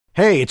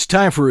Hey, it's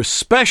time for a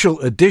special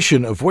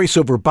edition of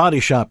VoiceOver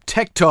Body Shop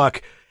Tech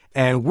Talk,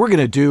 and we're going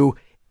to do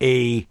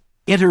a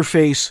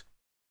interface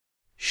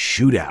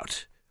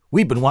shootout.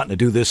 We've been wanting to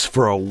do this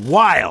for a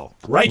while,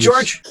 right,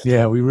 George?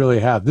 Yeah, we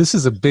really have. This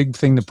is a big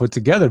thing to put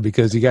together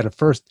because you got to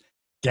first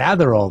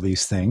gather all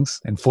these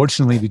things. And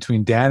fortunately,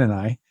 between Dan and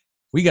I,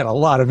 we got a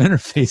lot of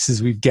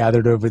interfaces we've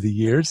gathered over the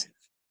years.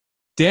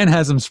 Dan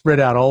has them spread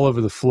out all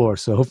over the floor,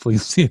 so hopefully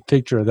you'll see a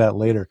picture of that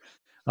later.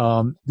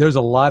 There's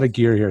a lot of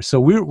gear here. So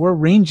we're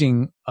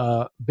ranging,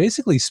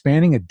 basically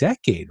spanning a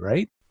decade,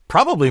 right?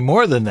 Probably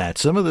more than that.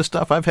 Some of the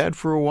stuff I've had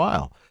for a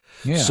while.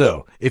 Yeah.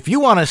 So if you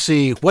want to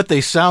see what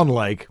they sound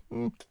like,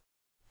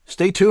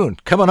 stay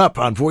tuned. Coming up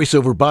on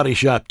VoiceOver Body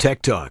Shop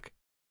Tech Talk.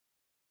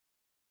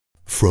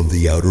 From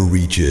the outer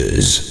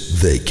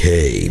reaches, they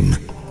came,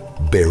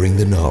 bearing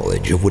the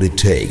knowledge of what it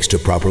takes to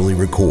properly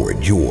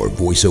record your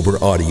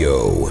voiceover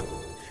audio.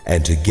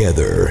 And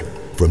together,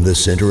 from the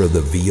center of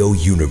the VO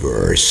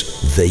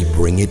universe, they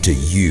bring it to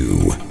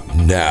you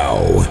now.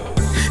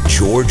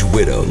 George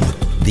Whittam,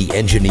 the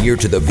engineer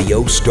to the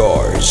VO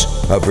stars,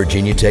 a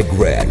Virginia Tech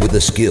grad with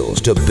the skills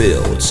to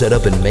build, set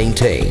up, and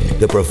maintain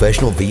the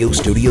professional VO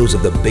studios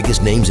of the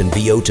biggest names in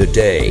VO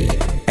today.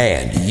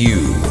 And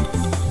you,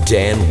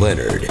 Dan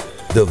Lenard,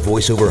 the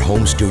voiceover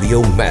home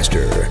studio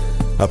master,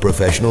 a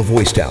professional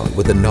voice talent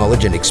with the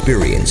knowledge and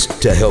experience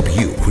to help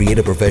you create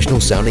a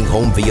professional sounding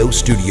home VO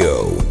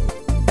studio.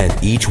 And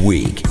each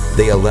week,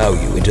 they allow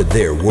you into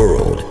their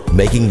world,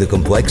 making the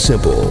complex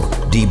simple,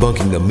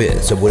 debunking the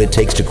myths of what it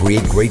takes to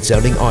create great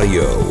sounding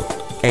audio,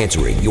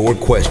 answering your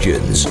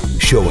questions,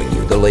 showing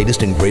you the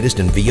latest and greatest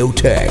in VO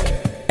tech,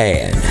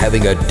 and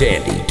having a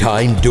dandy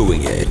time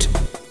doing it.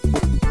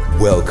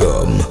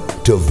 Welcome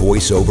to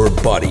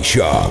VoiceOver Body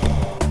Shop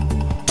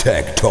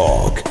Tech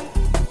Talk.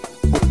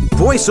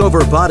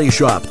 VoiceOver Body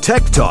Shop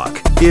Tech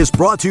Talk is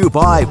brought to you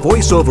by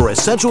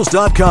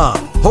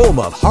VoiceOverEssentials.com, home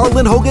of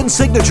Harlan Hogan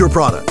signature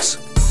products,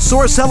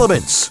 Source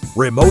Elements,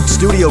 remote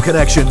studio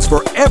connections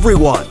for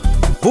everyone,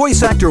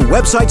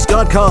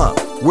 VoiceActorWebsites.com,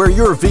 where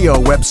your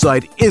VO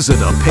website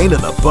isn't a pain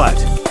in the butt,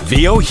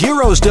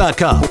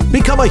 VOHeroes.com,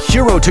 become a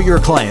hero to your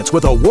clients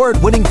with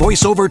award-winning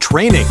voiceover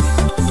training,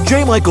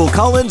 J. Michael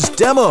Collins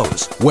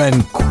Demos,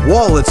 when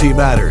quality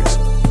matters,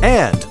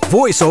 and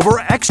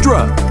VoiceOver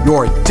Extra,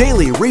 your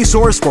daily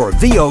resource for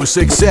VO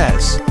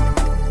success.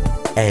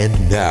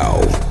 And now,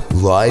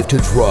 live to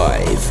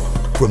drive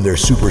from their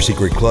super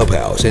secret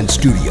clubhouse and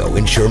studio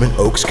in Sherman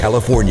Oaks,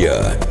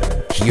 California,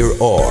 here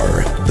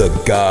are the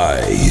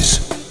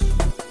guys.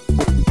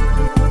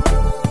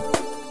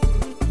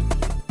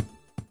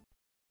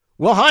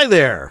 Well, hi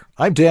there.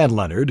 I'm Dan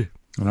Lenard.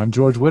 And I'm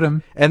George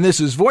Whittam. And this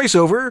is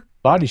VoiceOver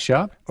Body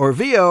Shop, or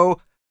VO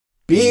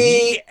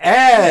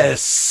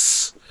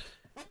BS.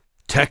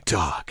 Tech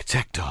Talk,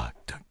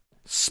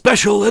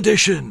 special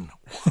edition.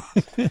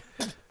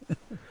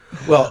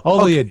 Well,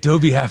 all the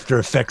Adobe After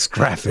Effects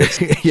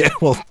graphics. Yeah,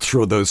 we'll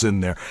throw those in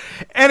there.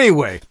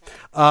 Anyway,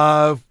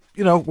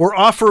 we're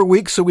off for a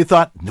week, so we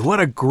thought, what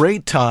a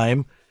great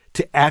time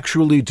to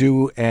actually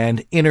do an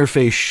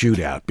interface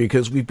shootout,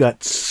 because we've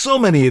got so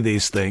many of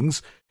these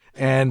things,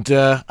 and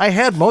I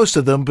had most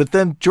of them, but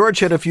then George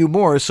had a few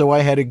more, so I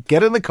had to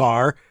get in the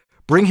car,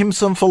 bring him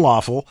some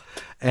falafel,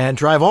 and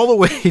drive all the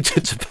way to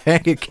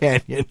Topanga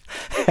Canyon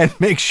and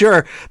make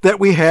sure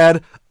that we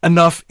had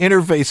enough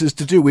interfaces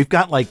to do. We've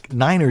got like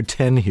 9 or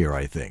 10 here,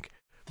 I think.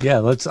 Yeah,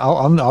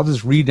 I'll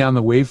just read down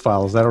the wave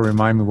files. That'll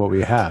remind me what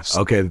we have.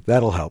 So okay,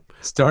 that'll help.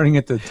 Starting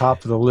at the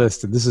top of the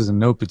list, and this is in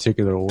no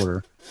particular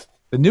order.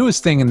 The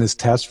newest thing in this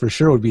test for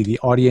sure would be the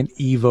Audient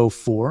Evo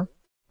 4.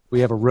 We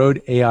have a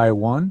Rode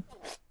AI1,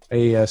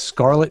 a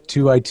Scarlett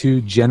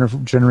 2i2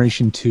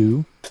 Generation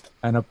 2,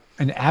 and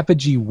an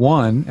Apogee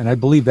 1, and I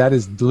believe that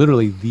is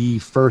literally the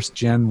first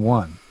Gen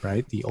 1,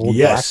 right? The old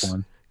black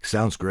one.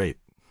 Sounds great.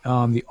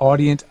 The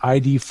Audient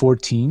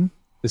ID14,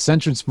 the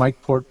Centrance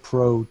MicPort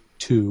Pro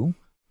 2,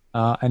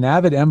 an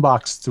Avid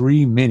MBox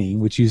 3 Mini,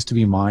 which used to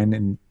be mine,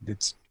 and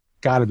it's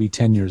got to be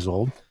 10 years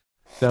old.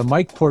 The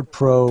MicPort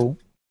Pro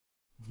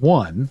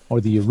 1, or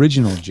the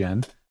original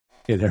Gen.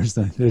 Yeah, there's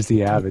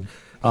the Avid.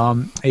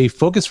 A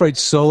Focusrite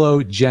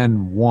Solo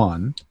Gen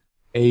 1,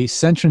 a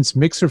Centrance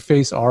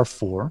Mixerface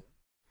R4,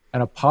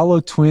 an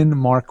Apollo Twin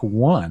Mark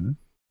 1,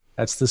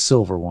 that's the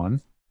silver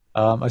one,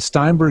 a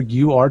Steinberg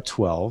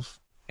UR12,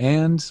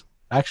 and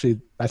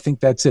actually, I think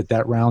that's it.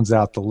 That rounds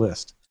out the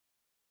list.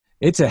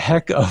 It's a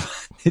heck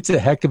of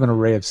an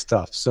array of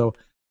stuff. So,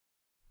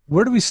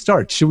 where do we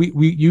start? Should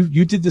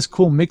you did this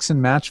cool mix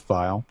and match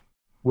file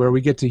where we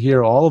get to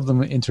hear all of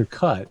them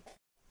intercut,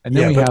 and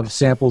then we have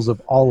samples of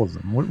all of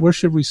them. Where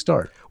should we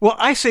start? Well,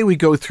 I say we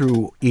go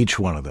through each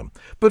one of them.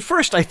 But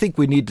first, I think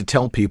we need to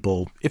tell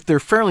people, if they're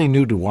fairly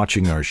new to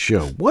watching our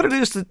show, what it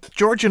is that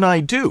George and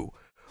I do,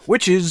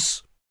 which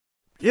is,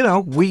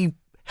 we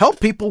help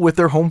people with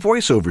their home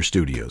voiceover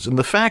studios. And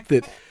the fact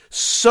that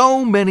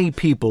so many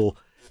people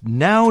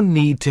now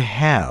need to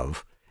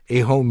have a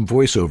home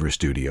voiceover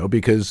studio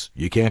because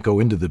you can't go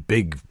into the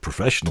big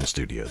professional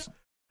studios.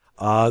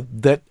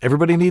 that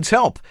everybody needs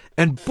help.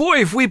 And boy,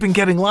 have we been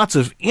getting lots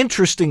of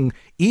interesting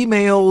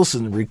emails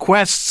and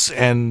requests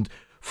and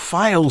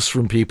files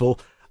from people.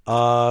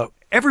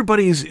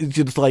 Everybody's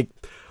just like,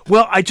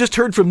 well, I just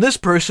heard from this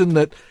person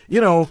that,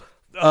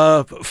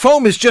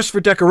 foam is just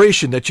for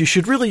decoration, that you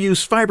should really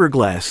use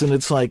fiberglass. And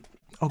it's like,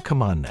 oh,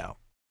 come on now.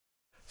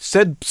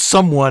 Said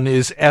someone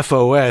is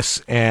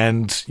FOS,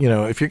 and,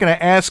 if you're going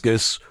to ask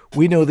us,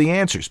 we know the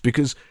answers,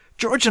 because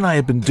George and I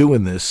have been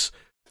doing this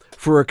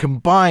for a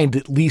combined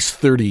at least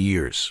 30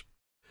 years.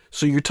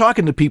 So you're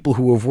talking to people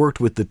who have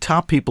worked with the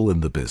top people in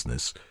the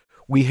business.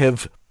 We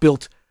have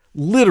built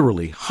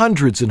literally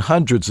hundreds and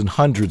hundreds and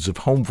hundreds of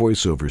home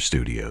voiceover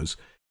studios,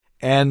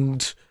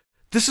 and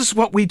this is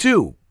what we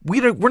do.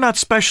 We're not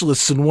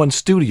specialists in one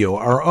studio,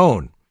 our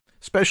own.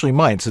 Especially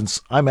mine, since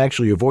I'm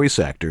actually a voice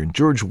actor, and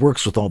George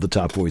works with all the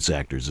top voice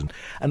actors, and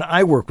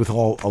I work with a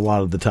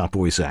lot of the top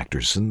voice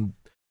actors, and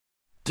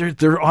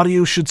their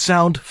audio should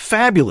sound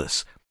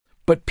fabulous,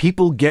 but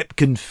people get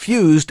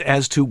confused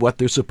as to what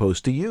they're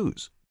supposed to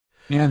use.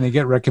 Yeah, and they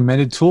get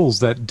recommended tools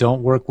that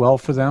don't work well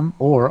for them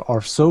or are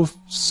so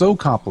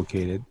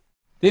complicated,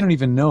 they don't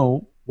even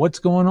know what's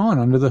going on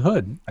under the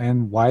hood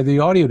and why the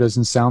audio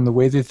doesn't sound the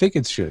way they think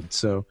it should.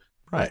 So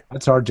right,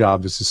 that's our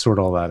job, is to sort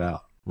all that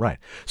out. Right.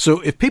 So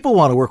if people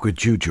want to work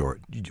with you,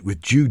 George, I'm the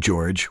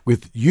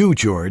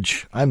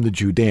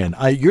Jew Dan.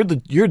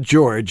 You're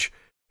George.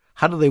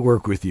 How do they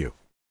work with you?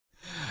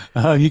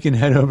 You can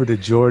head over to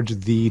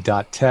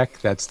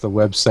georgethe.tech. That's the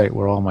website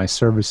where all my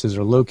services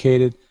are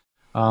located.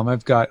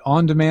 I've got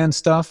on-demand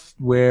stuff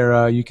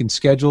where you can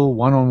schedule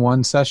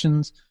one-on-one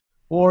sessions,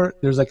 or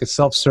there's like a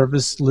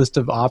self-service list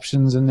of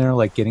options in there,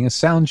 like getting a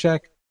sound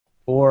check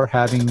or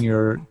having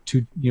your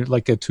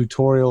like a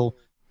tutorial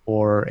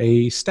or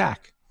a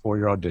stack for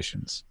your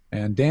auditions.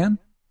 And Dan,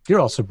 you're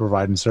also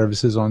providing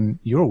services on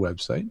your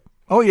website.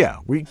 Oh, yeah.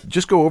 We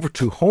just go over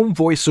to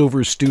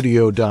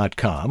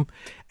homevoiceoverstudio.com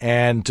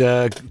and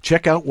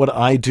check out what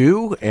I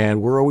do.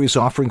 And we're always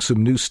offering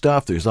some new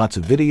stuff. There's lots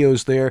of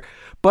videos there.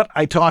 But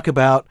I talk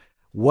about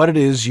what it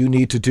is you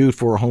need to do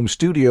for a home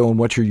studio and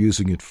what you're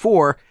using it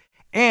for.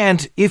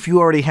 And if you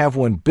already have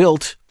one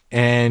built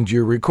and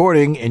you're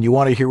recording and you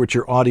want to hear what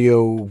your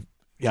audio,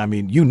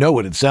 you know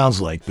what it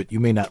sounds like, but you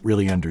may not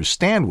really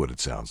understand what it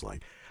sounds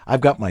like.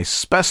 I've got my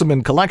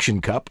specimen collection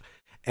cup,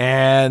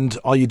 and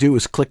all you do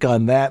is click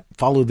on that,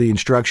 follow the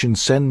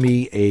instructions, send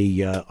me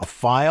a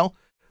file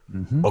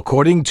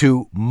according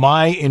to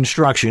my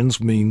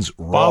instructions, means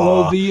raw.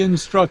 Follow the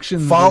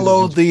instructions.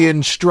 Follow the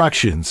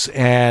instructions.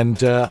 And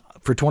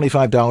for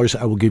 $25,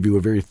 I will give you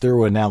a very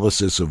thorough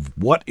analysis of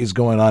what is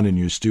going on in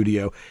your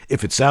studio.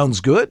 If it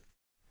sounds good,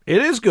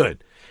 it is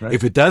good. Right.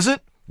 If it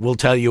doesn't, we'll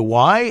tell you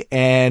why.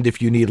 And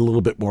if you need a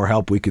little bit more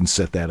help, we can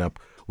set that up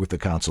with a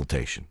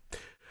consultation.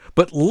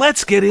 But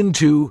let's get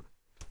into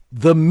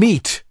the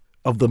meat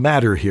of the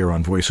matter here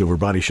on VoiceOver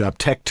Body Shop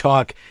Tech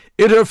Talk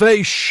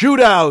Interface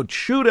Shootout.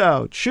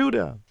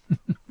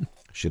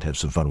 Should have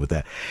some fun with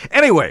that.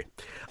 Anyway,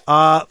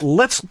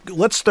 let's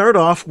start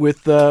off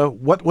with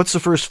what's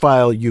the first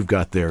file you've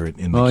got there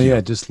in the queue?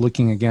 Yeah, just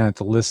looking again at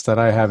the list that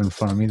I have in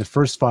front of me. The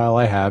first file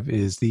I have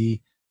is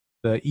the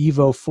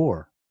Evo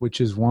 4,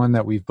 which is one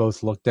that we've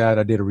both looked at.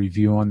 I did a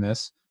review on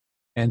this.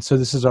 And so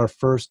this is our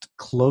first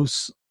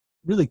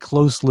really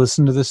close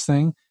listen to this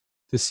thing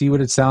to see what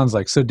it sounds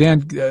like. So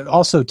Dan,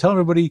 also tell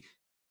everybody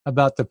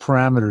about the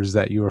parameters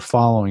that you were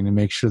following to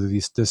make sure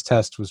that this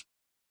test was,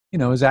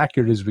 as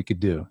accurate as we could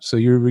do. So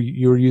you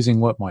were using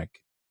what mic?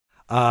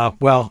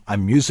 Well,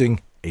 I'm using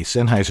a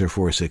Sennheiser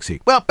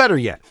 460. Well, better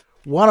yet,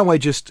 why don't I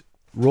just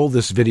roll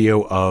this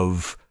video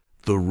of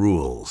the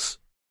rules?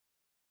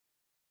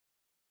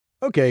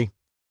 Okay,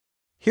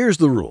 here's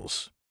the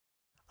rules.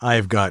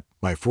 I've got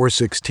my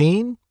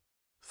 416,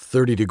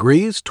 30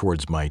 degrees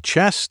towards my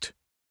chest,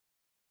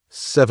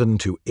 7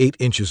 to 8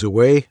 inches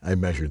away. I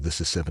measured this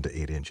is 7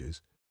 to 8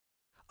 inches.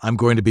 I'm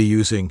going to be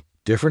using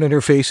different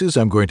interfaces.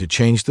 I'm going to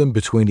change them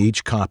between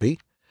each copy,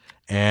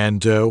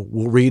 and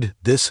we'll read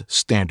this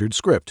standard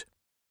script.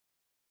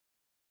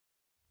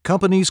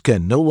 Companies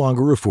can no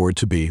longer afford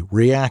to be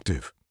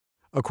reactive.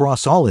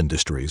 Across all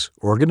industries,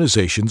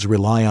 organizations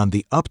rely on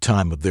the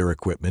uptime of their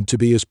equipment to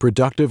be as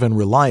productive and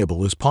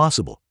reliable as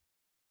possible.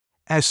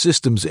 As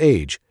systems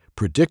age,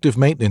 predictive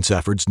maintenance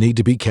efforts need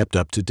to be kept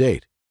up to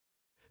date.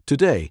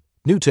 Today,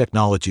 new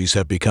technologies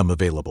have become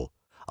available,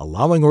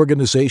 allowing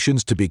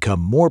organizations to become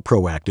more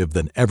proactive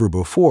than ever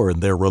before in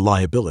their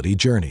reliability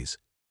journeys.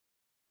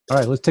 All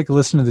right, let's take a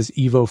listen to this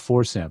Evo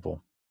 4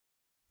 sample.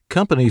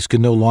 Companies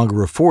can no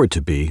longer afford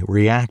to be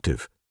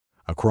reactive.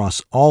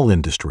 Across all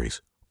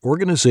industries,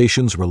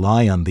 organizations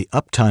rely on the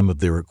uptime of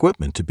their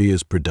equipment to be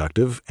as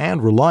productive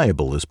and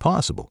reliable as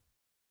possible.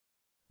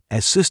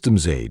 As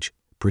systems age,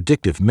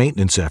 predictive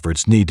maintenance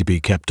efforts need to be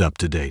kept up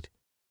to date.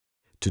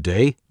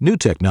 Today, new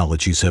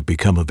technologies have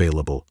become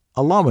available,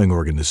 allowing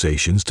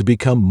organizations to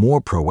become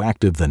more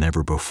proactive than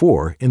ever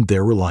before in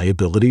their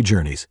reliability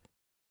journeys.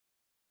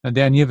 Now,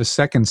 Dan, you have a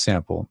second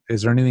sample.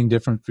 Is there anything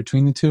different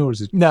between the two, or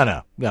is it?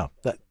 No.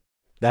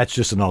 That's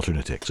just an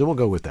alternate take, so we'll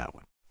go with that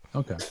one.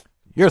 Okay.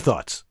 Your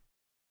thoughts?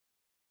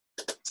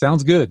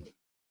 Sounds good.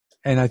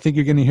 And I think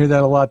you're going to hear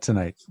that a lot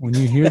tonight. When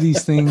you hear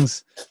these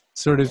things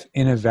sort of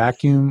in a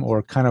vacuum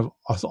or kind of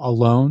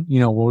alone,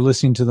 we're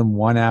listening to them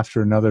one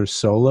after another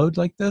soloed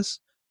like this,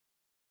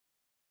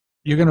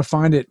 you're going to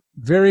find it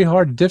very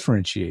hard to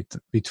differentiate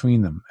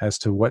between them as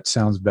to what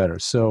sounds better.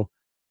 So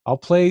I'll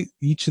play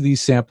each of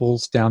these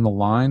samples down the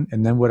line,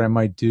 and then what I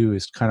might do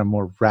is kind of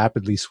more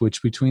rapidly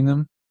switch between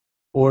them,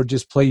 or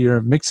just play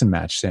your mix and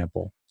match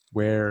sample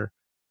where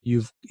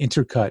you've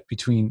intercut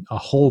between a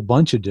whole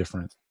bunch of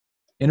different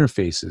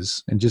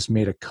interfaces and just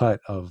made a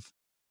cut of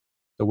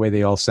the way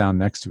they all sound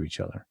next to each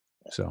other.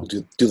 So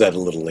we'll do that a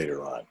little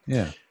later on.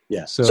 Yeah.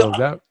 Yeah. So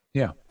that,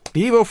 yeah.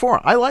 The Evo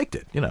 4, I liked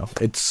it.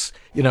 It's,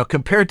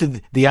 compared to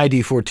the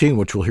ID14,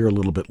 which we'll hear a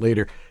little bit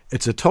later,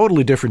 it's a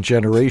totally different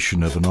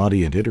generation of an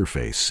audio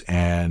interface.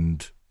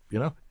 And,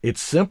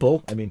 it's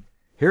simple. I mean,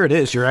 here it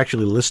is. You're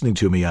actually listening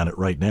to me on it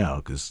right now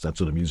because that's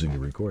what I'm using to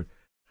record.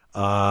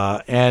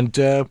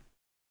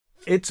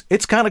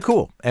 It's kind of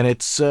cool. And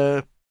it's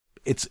a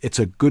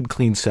good,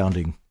 clean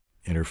sounding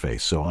interface.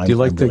 So do you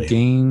like the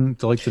gain?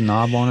 Do you like the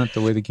knob on it?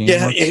 The way the gain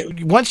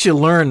works? Once you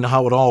learn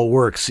how it all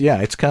works,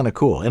 it's kind of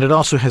cool. And it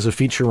also has a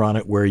feature on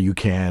it where you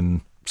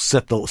can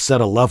set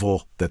a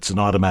level that's an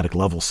automatic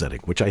level setting,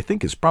 which I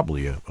think is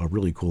probably a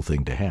really cool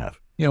thing to have.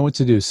 Yeah, what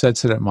to do?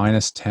 Sets it at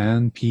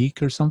 -10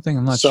 peak or something?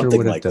 I'm not sure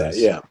what it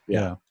does. That.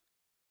 Yeah.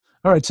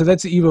 All right, so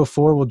that's the Evo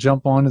 4. We'll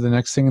jump on to the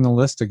next thing in the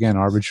list. Again,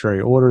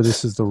 arbitrary order.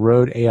 This is the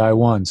Rode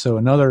AI1. So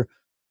another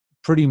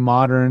pretty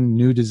modern,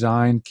 new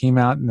design, came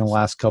out in the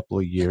last couple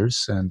of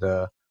years. And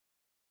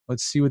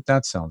let's see what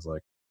that sounds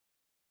like.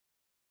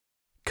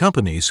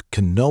 Companies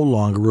can no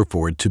longer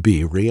afford to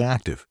be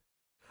reactive.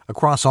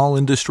 Across all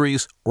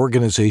industries,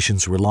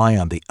 organizations rely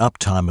on the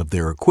uptime of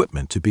their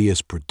equipment to be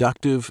as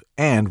productive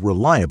and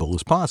reliable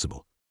as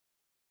possible.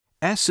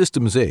 As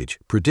systems age,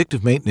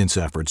 predictive maintenance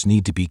efforts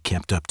need to be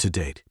kept up to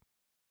date.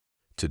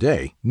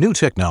 Today, new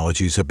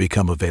technologies have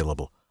become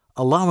available,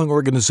 allowing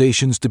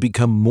organizations to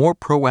become more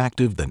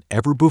proactive than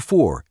ever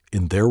before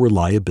in their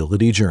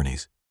reliability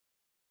journeys.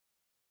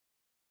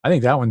 I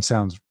think that one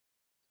sounds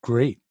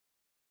great.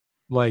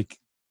 Like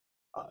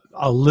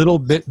a little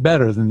bit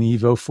better than the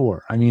Evo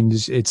 4. I mean,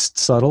 it's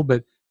subtle,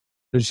 but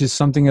there's just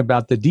something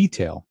about the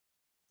detail,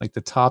 like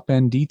the top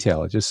end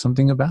detail. Just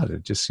something about it.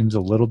 It just seems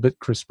a little bit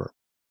crisper.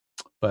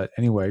 But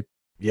anyway,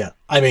 yeah,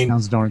 I mean,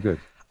 sounds darn good.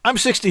 I'm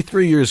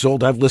 63 years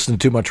old. I've listened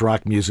to too much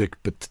rock music,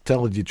 but to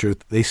tell you the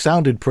truth, they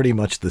sounded pretty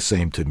much the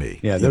same to me.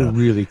 Yeah, they're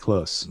really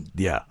close.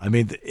 Yeah, I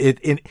mean,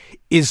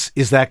 is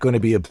that going to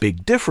be a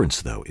big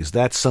difference, though? Is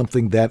that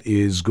something that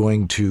is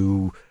going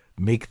to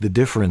make the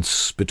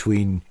difference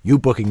between you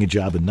booking a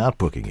job and not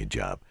booking a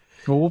job?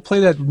 Well, we'll play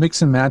that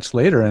mix and match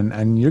later,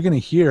 and you're going to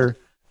hear,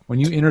 when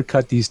you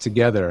intercut these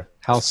together,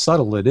 how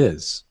subtle it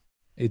is.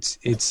 It's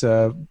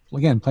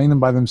again, playing them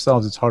by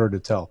themselves, it's harder to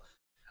tell.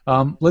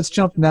 Let's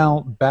jump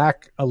now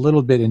back a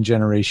little bit in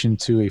generation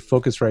to a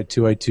Focusrite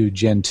 2i2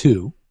 Gen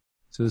 2.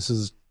 So this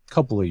is a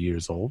couple of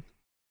years old.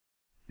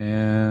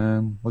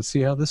 And let's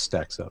see how this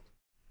stacks up.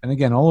 And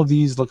again, all of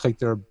these look like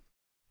their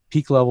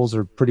peak levels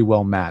are pretty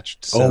well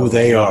matched. So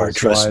they are,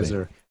 trust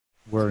me.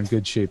 We're in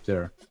good shape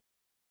there.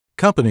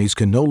 Companies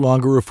can no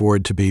longer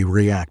afford to be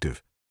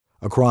reactive.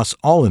 Across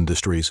all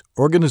industries,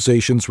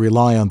 organizations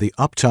rely on the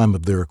uptime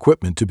of their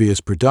equipment to be as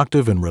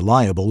productive and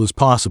reliable as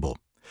possible.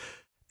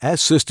 As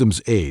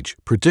systems age,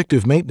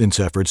 predictive maintenance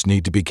efforts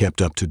need to be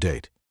kept up to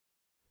date.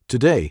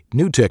 Today,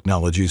 new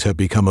technologies have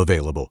become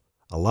available,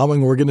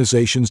 allowing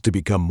organizations to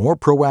become more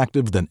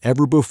proactive than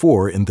ever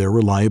before in their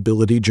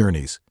reliability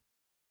journeys.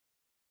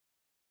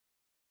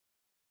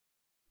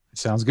 It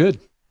sounds good.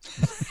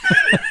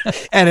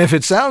 And if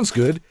it sounds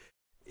good,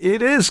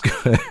 it is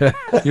good.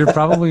 You're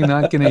probably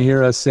not going to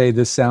hear us say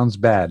this sounds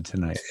bad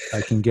tonight.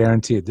 I can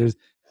guarantee it.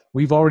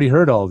 We've already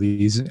heard all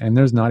these, and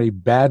there's not a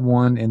bad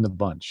one in the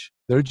bunch.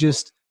 They're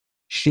just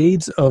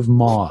shades of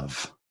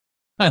mauve.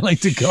 I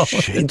like to call it.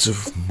 Shades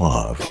of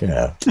mauve,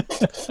 yeah.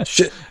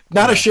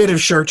 Not a shade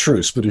of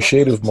chartreuse, but a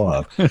shade of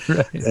mauve.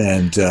 Right.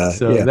 And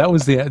that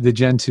was the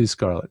Gen 2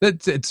 Scarlet.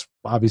 It's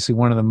obviously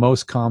one of the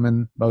most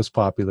common, most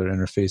popular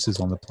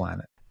interfaces on the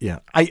planet. Yeah,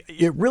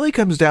 it really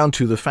comes down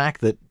to the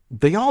fact that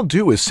they all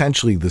do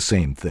essentially the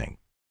same thing.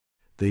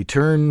 They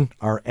turn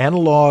our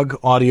analog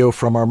audio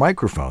from our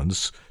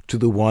microphones to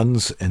the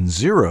ones and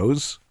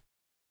zeros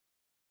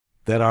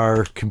that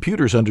our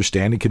computers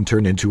understand and can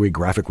turn into a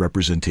graphic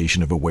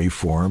representation of a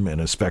waveform and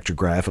a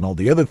spectrograph and all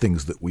the other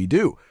things that we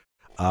do.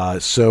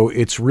 So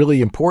it's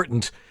really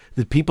important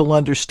that people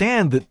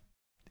understand that,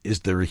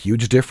 is there a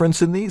huge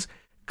difference in these?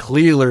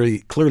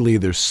 Clearly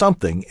there's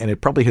something, and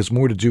it probably has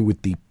more to do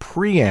with the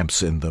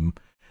preamps in them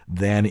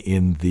than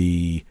in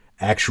the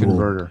actual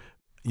converter.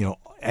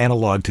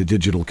 Analog to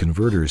digital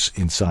converters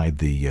inside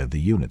the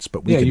units.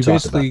 But we can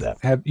talk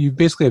about that. You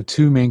basically have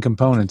two main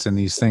components in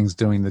these things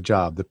doing the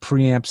job: the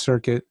preamp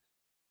circuit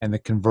and the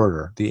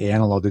converter, the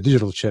analog to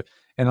digital chip.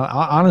 And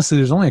honestly,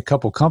 there's only a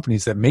couple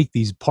companies that make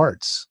these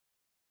parts.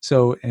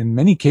 So in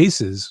many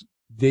cases,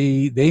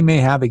 they may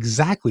have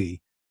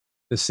exactly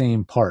the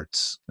same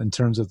parts in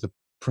terms of the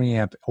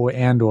preamp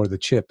or the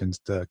chip and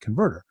the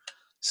converter.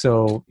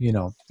 So,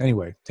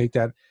 anyway, take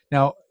that.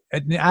 Now,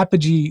 at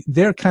Apogee,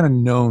 they're kind of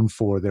known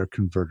for their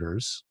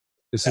converters.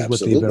 This is what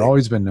they've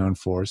always been known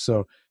for.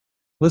 So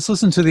let's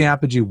listen to the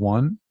Apogee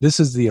 1. This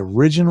is the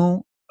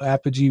original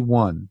Apogee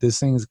 1. This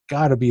thing's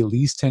got to be at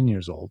least 10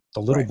 years old.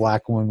 The little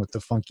black one with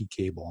the funky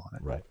cable on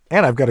it. Right.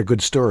 And I've got a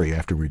good story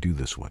after we do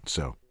this one.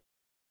 So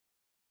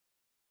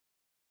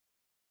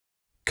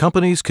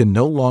companies can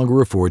no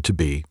longer afford to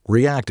be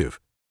reactive.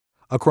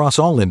 Across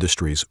all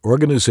industries,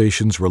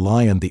 organizations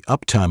rely on the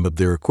uptime of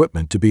their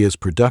equipment to be as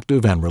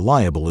productive and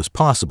reliable as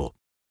possible.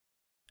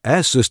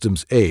 As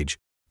systems age,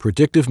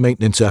 predictive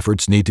maintenance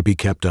efforts need to be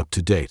kept up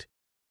to date.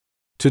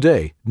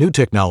 Today, new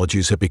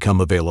technologies have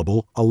become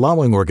available,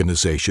 allowing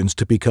organizations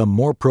to become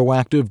more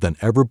proactive than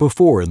ever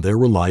before in their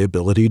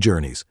reliability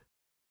journeys.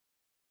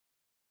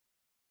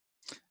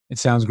 It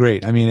sounds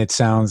great. I mean, it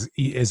sounds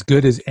as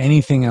good as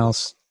anything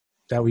else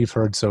that we've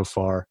heard so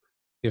far,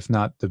 if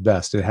not the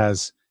best. It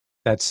has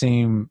that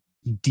same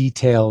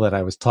detail that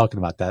I was talking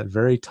about, that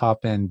very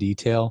top end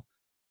detail.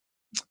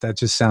 That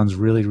just sounds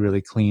really,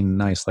 really clean and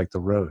nice, like the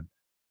Rode.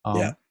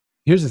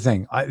 Here's the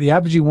thing. The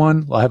Apogee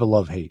 1, I have a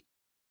love-hate.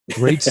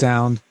 Great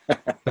sound,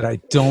 but I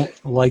don't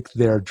like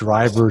their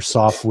driver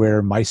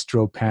software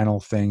Maestro panel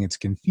thing. It's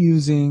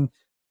confusing.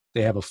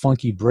 They have a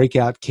funky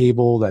breakout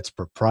cable that's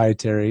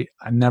proprietary.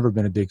 I've never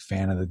been a big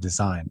fan of the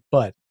design,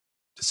 but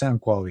the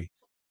sound quality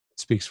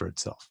speaks for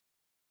itself.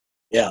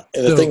 Yeah,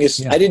 and the thing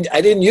is, I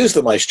didn't use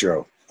the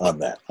Maestro on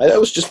that. I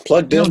was just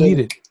plugged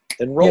in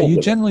and rolled. Yeah,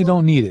 you generally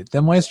don't need it.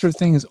 The Maestro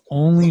thing is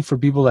only for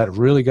people that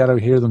really got to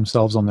hear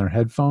themselves on their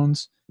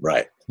headphones.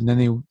 Right. And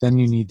then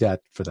you need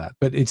that for that.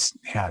 But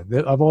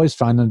I've always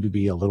found them to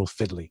be a little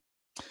fiddly.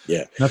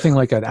 Yeah. Nothing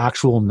like an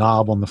actual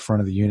knob on the front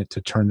of the unit to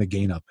turn the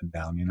gain up and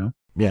down,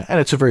 Yeah, and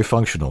it's a very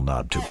functional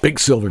knob too. Big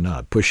silver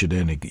knob. Push it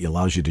in. It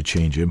allows you to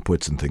change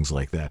inputs and things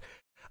like that.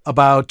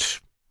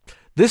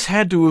 This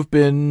had to have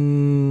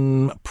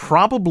been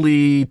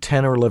probably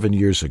 10 or 11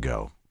 years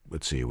ago.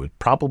 Let's see. It was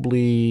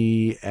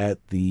probably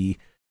at the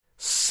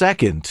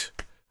second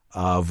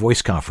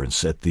voice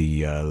conference at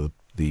the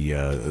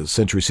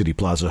Century City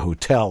Plaza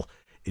Hotel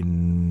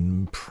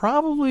in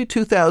probably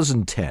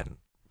 2010.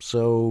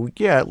 So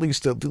yeah, at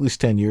least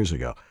 10 years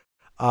ago.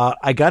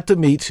 I got to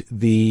meet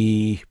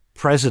the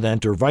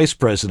president or vice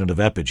president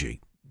of Apogee,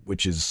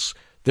 which is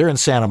they're in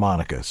Santa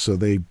Monica. So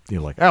they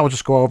we'll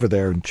just go over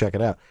there and check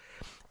it out.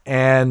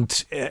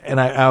 And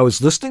I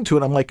was listening to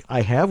it. I'm like,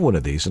 I have one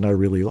of these and I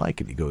really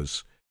like it. He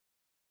goes,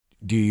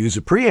 do you use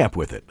a preamp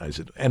with it? I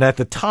said, and at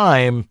the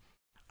time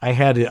I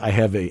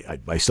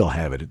still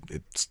have it.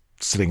 It's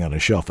sitting on a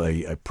shelf,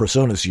 a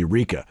Prosperous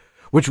Eureka,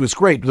 which was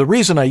great. The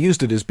reason I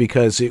used it is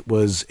because it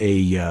was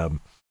it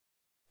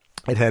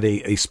had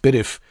a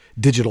SPDIF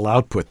digital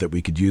output that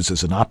we could use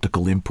as an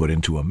optical input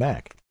into a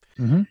Mac.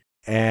 Mm-hmm.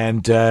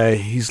 And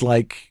he's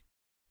like,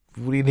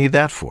 what do you need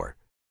that for?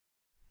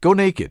 Go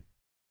naked.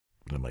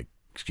 And I'm like,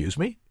 excuse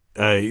me?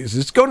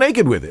 Just go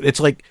naked with it. It's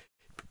like,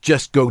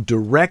 just go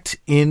direct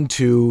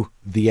into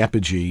the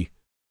Apogee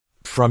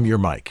from your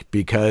mic,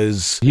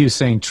 because he was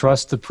saying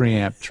trust the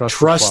preamp,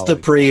 trust the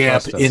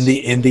preamp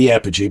in the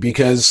Apogee,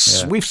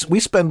 because we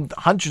spend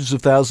hundreds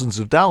of thousands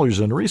of dollars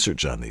on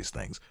research on these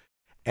things,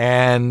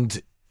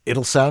 and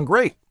it'll sound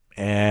great.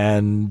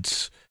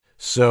 And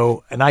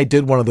I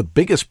did one of the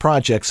biggest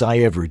projects I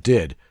ever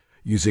did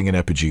using an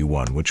Apogee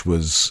 1, which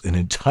was an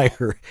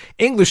entire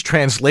English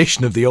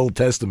translation of the Old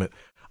Testament,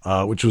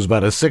 which was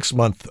about a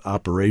 6-month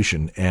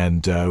operation,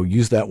 and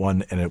used that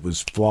one, and it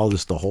was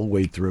flawless the whole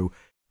way through.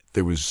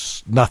 There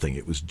was nothing.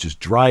 It was just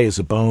dry as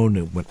a bone.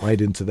 It went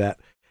right into that.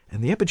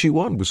 And the Apogee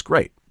 1 was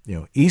great.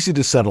 Easy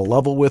to set a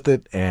level with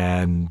it,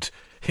 and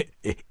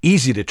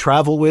easy to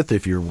travel with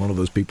if you're one of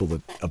those people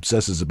that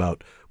obsesses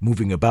about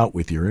moving about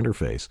with your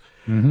interface.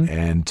 Mm-hmm.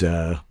 And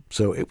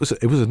so it was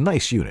a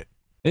nice unit.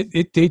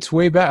 It dates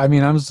way back. I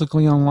mean, I was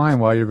looking online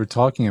while you were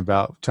talking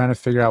about trying to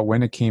figure out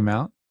when it came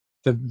out.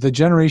 The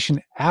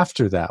generation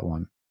after that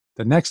one,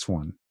 the next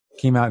one,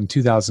 came out in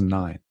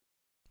 2009.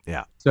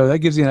 Yeah. So that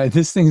gives you,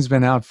 this thing's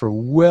been out for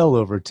well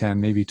over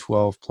 10, maybe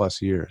 12 plus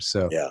years.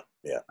 So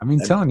yeah. I mean,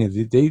 telling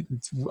you,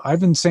 I've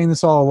been saying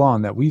this all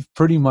along, that we've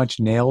pretty much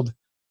nailed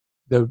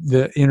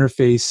the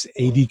interface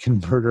AD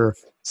converter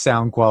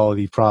sound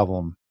quality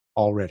problem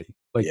already.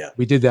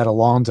 We did that a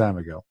long time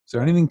ago. So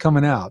anything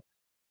coming out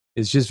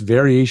is just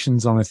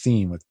variations on a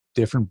theme with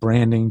different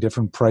branding,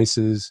 different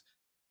prices,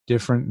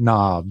 different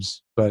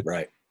knobs, but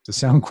the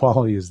sound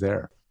quality is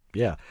there.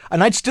 Yeah.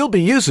 And I'd still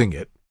be using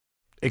it,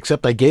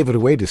 except I gave it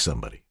away to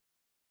somebody.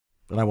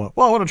 And I went,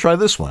 I want to try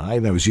this one. I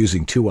was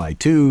using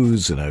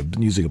 2i2s, and I've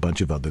been using a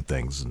bunch of other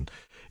things. And,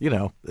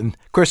 and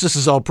of course, this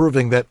is all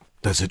proving that,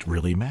 does it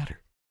really matter?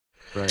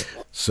 Right.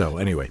 So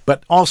anyway,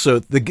 but also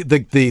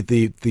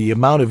the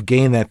amount of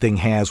gain that thing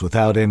has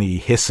without any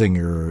hissing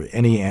or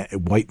any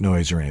white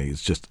noise or anything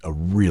is just a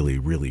really,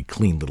 really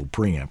clean little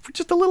preamp for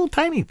just a little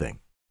tiny thing.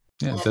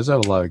 Yeah, it does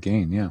have a lot of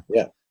gain. Yeah.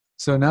 Yeah.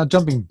 So now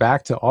jumping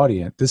back to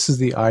Audient, this is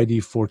the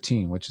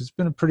ID14, which has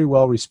been a pretty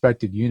well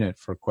respected unit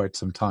for quite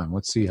some time.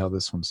 Let's see how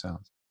this one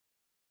sounds.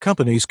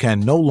 Companies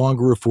can no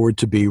longer afford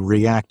to be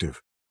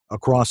reactive.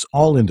 Across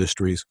all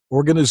industries,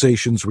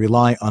 organizations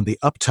rely on the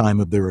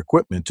uptime of their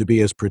equipment to be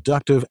as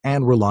productive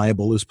and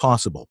reliable as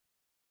possible.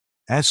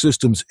 As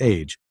systems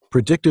age,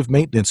 predictive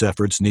maintenance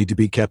efforts need to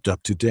be kept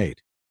up to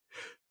date.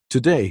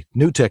 Today,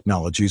 new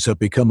technologies have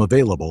become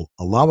available,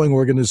 allowing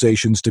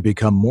organizations to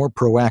become more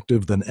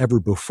proactive than ever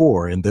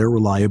before in their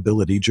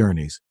reliability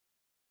journeys.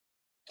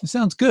 It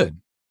sounds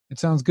good. It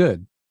sounds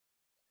good.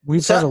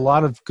 We've had a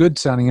lot of good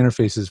sounding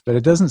interfaces, but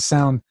it doesn't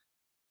sound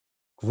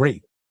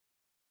great.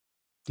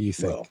 Do you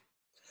think? Well,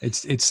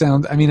 it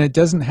sounds, I mean, it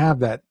doesn't have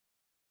that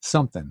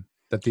something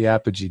that the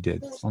Apogee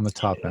did on the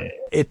top end.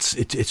 It's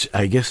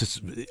I guess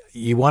it's,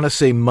 you want to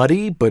say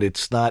muddy, but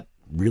it's not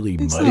really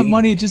muddy. It's not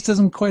muddy. It just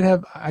doesn't quite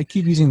have, I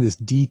keep using this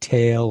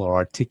detail or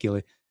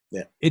articulate.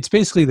 Yeah. It's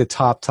basically the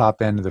top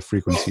end of the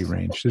frequency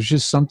range. There's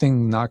just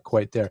something not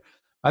quite there.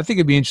 I think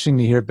it'd be interesting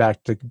to hear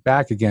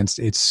back against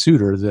its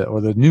suitor,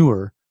 the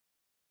newer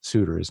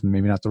suitor is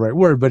maybe not the right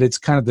word, but it's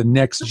kind of the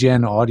next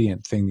gen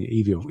audience thing, the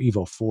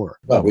Evo 4.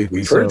 Well,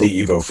 we've heard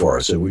the Evo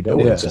 4, so we know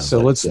what it sounds so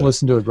like. Let's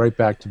listen to it right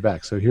back to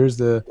back. So here's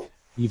the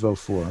Evo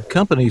 4.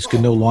 Companies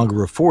can no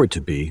longer afford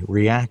to be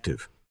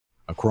reactive.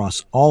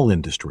 Across all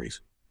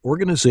industries,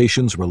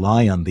 organizations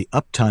rely on the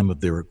uptime of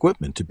their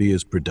equipment to be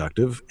as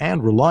productive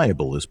and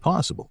reliable as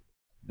possible.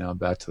 Now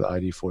back to the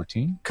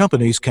ID14.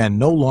 Companies can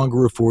no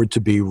longer afford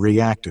to be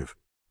reactive.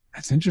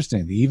 That's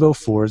interesting. The Evo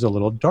 4 is a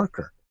little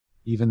darker,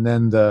 even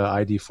than the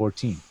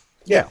ID14.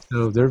 Yeah.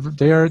 So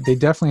they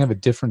definitely have a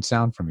different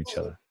sound from each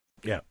other.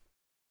 Yeah.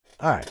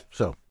 All right.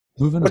 So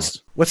moving on.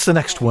 What's the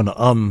next one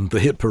on the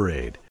hit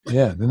parade?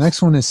 Yeah. The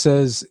next one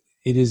says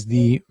it is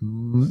the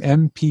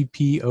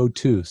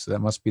MPP02. So that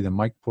must be the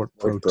MicPort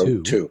Pro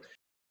 2.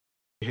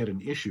 I had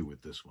an issue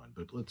with this one,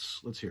 but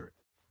let's hear it.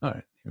 All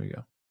right. Here we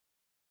go.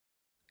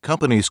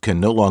 Companies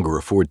can no longer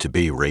afford to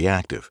be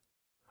reactive.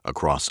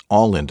 Across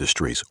all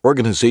industries,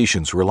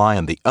 organizations rely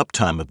on the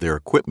uptime of their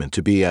equipment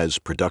to be as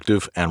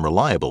productive and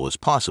reliable as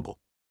possible.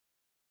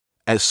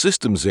 As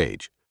systems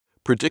age,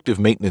 predictive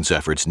maintenance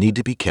efforts need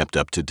to be kept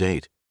up to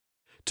date.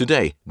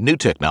 Today, new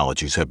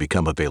technologies have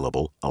become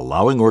available,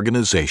 allowing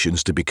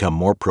organizations to become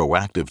more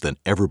proactive than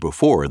ever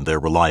before in their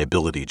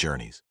reliability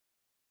journeys.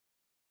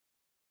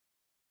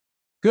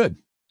 Good.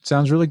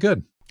 Sounds really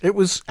good. It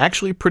was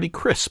actually pretty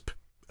crisp.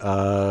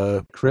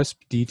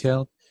 Crisp,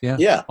 detailed.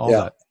 Yeah. All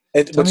that.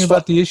 Tell me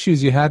about the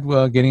issues you had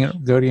getting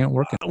it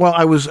working. Well,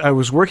 I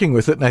was working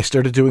with it, and I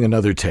started doing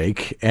another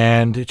take,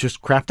 and it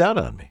just crapped out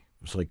on me.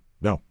 It was like,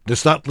 no,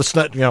 let's not,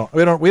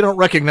 we don't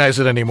recognize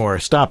it anymore.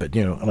 Stop it,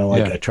 And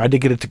I tried to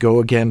get it to go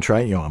again.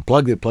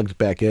 Unplugged it, plugged it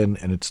back in,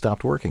 and it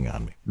stopped working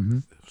on me. Mm-hmm.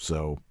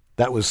 So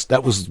that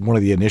was one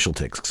of the initial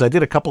takes, because I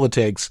did a couple of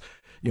takes.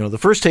 The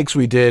first takes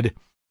we did,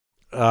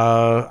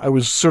 I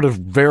was sort of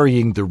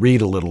varying the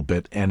read a little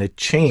bit, and it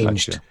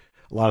changed a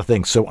lot of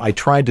things. So I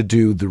tried to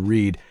do the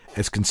read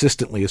as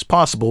consistently as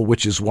possible,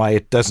 which is why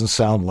it doesn't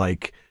sound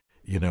like,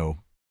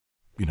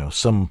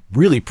 some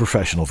really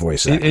professional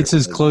voice actor. It's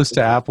as close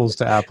to apples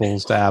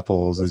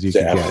as you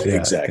can get. Yeah,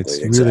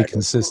 exactly. Really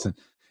consistent.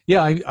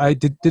 Yeah, I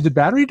did the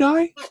battery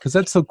die? Because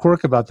that's the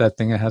quirk about that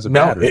thing. It has a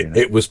battery. No,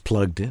 it was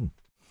plugged in.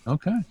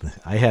 Okay.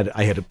 I had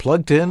it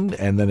plugged in,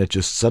 and then it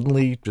just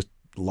suddenly just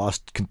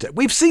lost contact.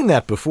 We've seen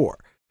that before.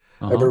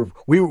 Uh-huh. Remember,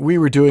 we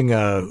were doing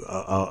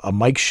a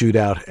mic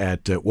shootout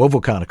at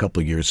WovoCon a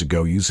couple of years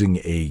ago using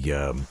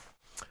a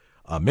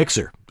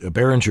mixer, a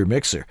Behringer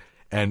mixer,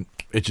 and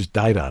it just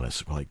died on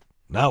us. We're like,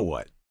 now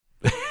what?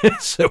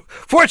 So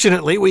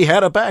fortunately, we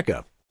had a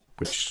backup,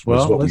 which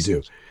was what we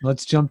do.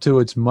 Let's jump to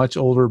its much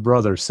older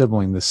brother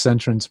sibling, the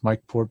Centrance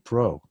MicPort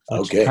Pro,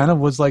 which kind of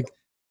was like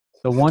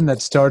the one that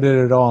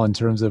started it all in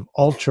terms of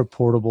ultra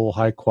portable,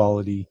 high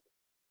quality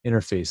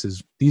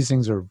interfaces. These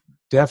things are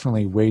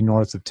definitely way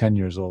north of 10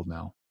 years old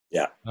now.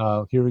 Yeah.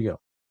 Here we go.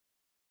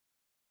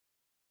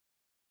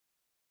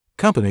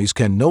 Companies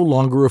can no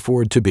longer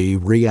afford to be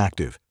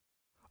reactive.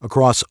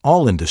 Across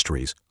all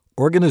industries,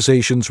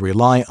 organizations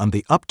rely on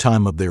the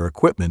uptime of their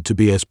equipment to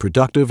be as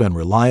productive and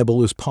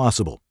reliable as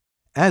possible.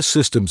 As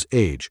systems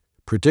age,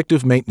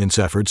 predictive maintenance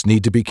efforts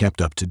need to be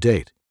kept up to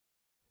date.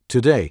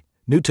 Today,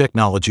 new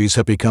technologies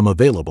have become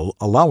available,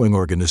 allowing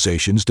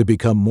organizations to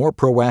become more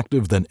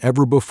proactive than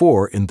ever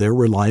before in their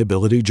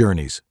reliability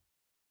journeys.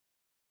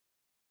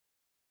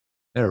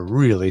 They're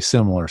really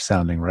similar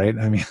sounding, right?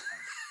 I mean,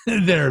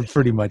 they're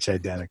pretty much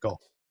identical.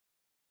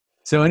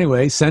 So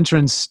anyway,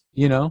 Centrance,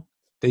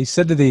 they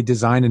said that they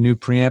designed a new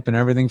preamp and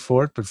everything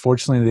for it, but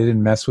fortunately they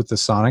didn't mess with the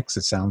sonics.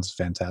 It sounds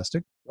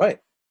fantastic. Right.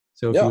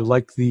 So if you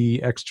like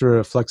the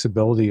extra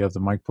flexibility of the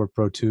MicPort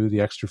Pro 2, the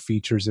extra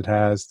features it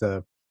has,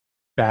 the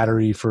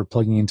battery for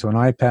plugging into an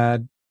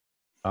iPad,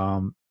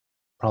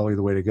 probably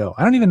the way to go.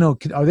 I don't even know.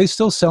 Are they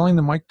still selling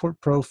the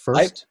MicPort Pro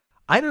first?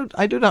 I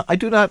do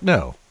not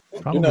know.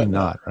 Probably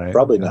not, right?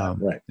 Probably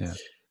not, right.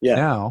 Yeah.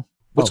 Now,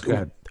 go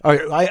ahead.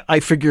 I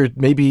figured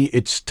maybe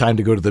it's time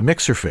to go to the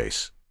mixer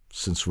face,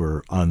 since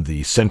we're on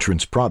the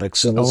Centrance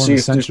products. We're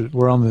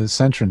on the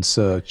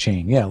Centrance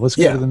chain. Yeah, let's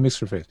go to the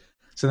mixer face.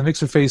 So the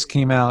mixer face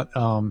came out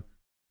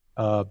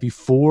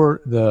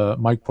before the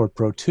MicPort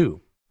Pro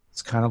 2.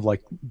 It's kind of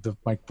like the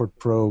MicPort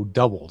Pro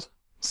doubled.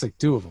 It's like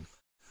two of them.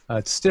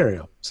 It's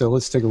stereo. So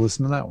let's take a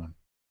listen to that one.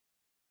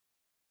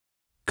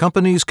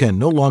 Companies can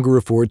no longer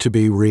afford to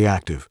be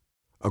reactive.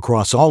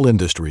 Across all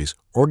industries,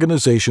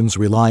 organizations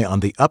rely on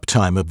the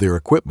uptime of their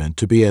equipment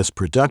to be as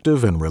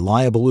productive and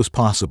reliable as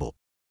possible.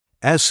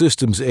 As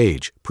systems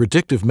age,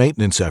 predictive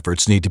maintenance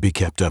efforts need to be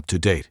kept up to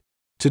date.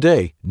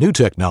 Today, new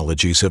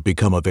technologies have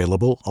become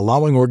available,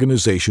 allowing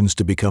organizations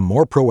to become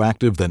more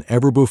proactive than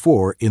ever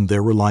before in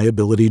their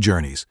reliability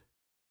journeys.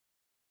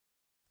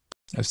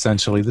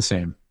 Essentially the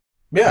same,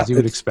 yeah, as you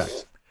would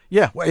expect.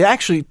 Yeah, well,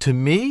 actually, to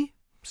me,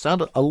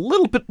 sounded a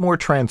little bit more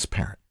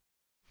transparent.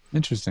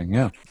 Interesting,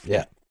 yeah.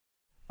 Yeah.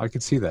 I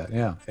could see that,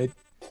 yeah.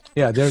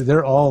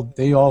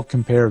 They all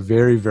compare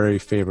very, very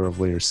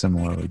favorably or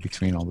similarly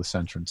between all the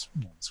Centrance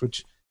ones,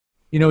 which,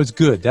 you know, is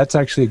good. That's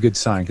actually a good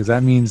sign, because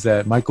that means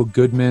that Michael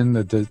Goodman,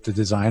 the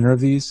designer of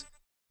these,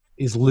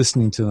 is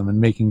listening to them and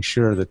making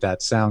sure that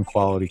that sound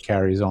quality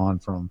carries on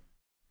from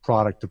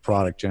product to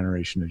product,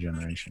 generation to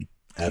generation.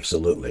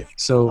 Absolutely.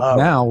 So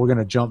now we're going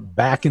to jump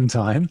back in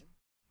time,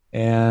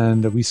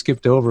 and we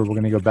skipped over. We're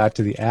going to go back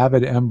to the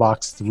Avid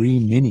MBox 3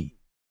 Mini.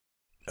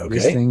 Okay.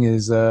 This thing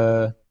is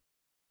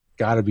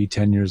got to be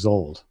 10 years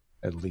old,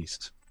 at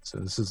least. So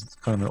this is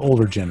kind of an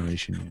older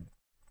generation unit.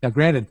 Now,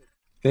 granted,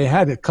 they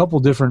had a couple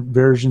different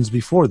versions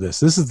before this.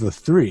 This is the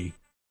 3.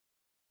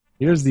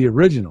 Here's the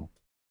original.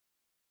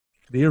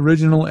 The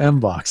original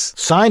MBox.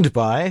 Signed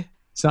by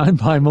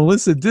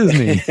Melissa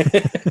Disney.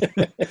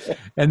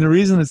 And the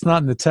reason it's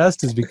not in the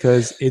test is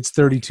because it's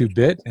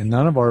 32-bit, and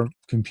none of our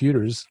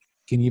computers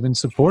can even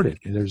support it.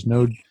 There's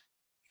no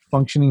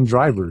functioning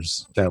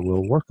drivers that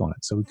will work on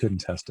it, so we couldn't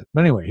test it.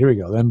 But anyway, here we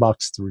go, the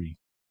MBox 3.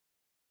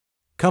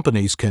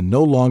 Companies can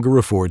no longer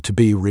afford to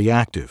be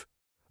reactive.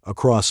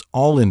 Across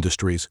all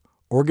industries,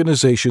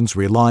 organizations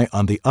rely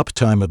on the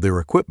uptime of their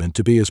equipment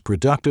to be as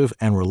productive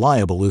and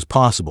reliable as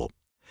possible.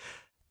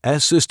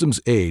 As systems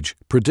age,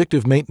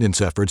 predictive maintenance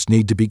efforts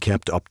need to be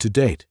kept up to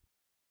date.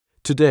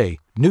 Today,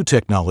 new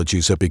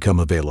technologies have become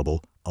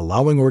available,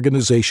 allowing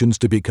organizations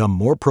to become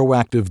more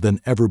proactive than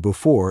ever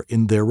before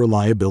in their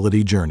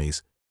reliability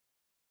journeys.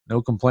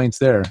 No complaints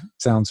there.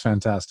 Sounds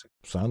fantastic.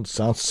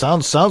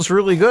 Sounds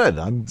really good.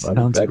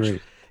 Sounds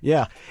great.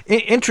 Yeah.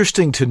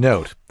 Interesting to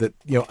note that,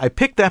 you know, I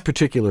picked that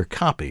particular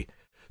copy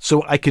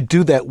so I could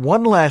do that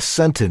one last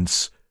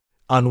sentence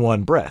on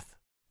one breath.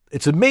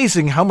 It's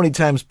amazing how many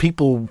times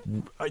people,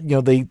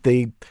 you know,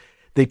 they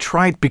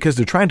try, because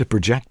they're trying to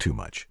project too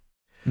much.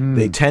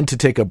 They tend to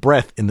take a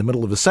breath in the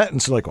middle of a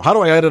sentence. Like, well, how do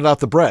I edit out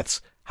the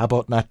breaths? How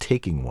about not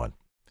taking one?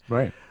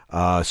 Right.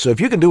 So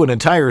if you can do an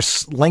entire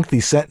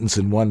lengthy sentence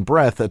in one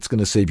breath, that's going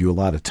to save you a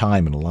lot of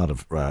time and a lot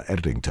of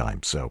editing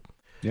time. So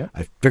yeah,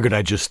 I figured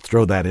I'd just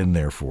throw that in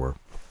there for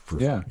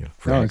yeah. You know,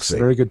 for no, it's a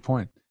very good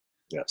point.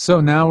 Yeah.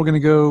 So now we're going to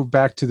go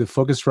back to the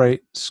Focusrite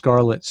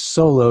Scarlett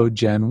Solo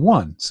Gen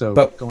 1. So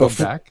going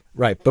back.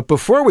 Right. But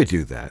before we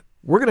do that,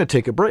 we're going to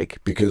take a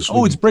break because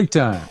it's break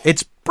time.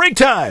 It's break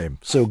time.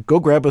 So go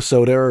grab a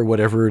soda or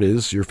whatever it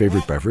is, your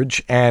favorite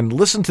beverage, and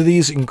listen to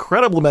these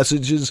incredible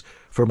messages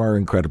from our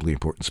incredibly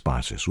important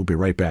sponsors. We'll be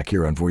right back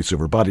here on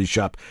VoiceOver Body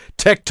Shop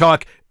Tech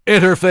Talk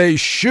Interface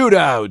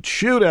Shootout.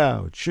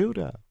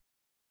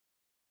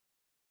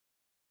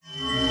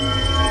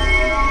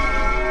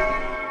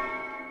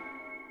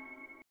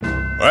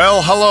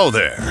 Well, hello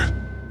there.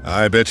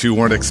 I bet you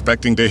weren't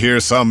expecting to hear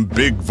some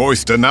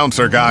big-voiced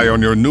announcer guy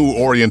on your new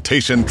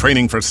orientation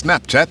training for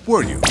Snapchat,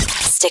 were you?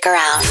 Stick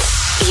around.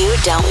 You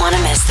don't want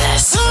to miss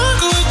this.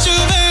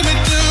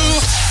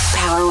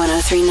 Power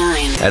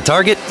 103.9. At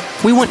Target,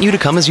 we want you to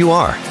come as you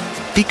are.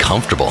 Be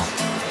comfortable.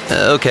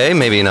 Okay,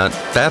 maybe not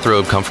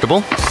bathrobe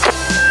comfortable.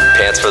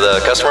 Pants for the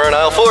customer in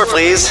aisle 4,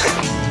 please.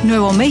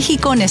 Nuevo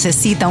México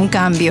necesita un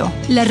cambio.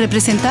 La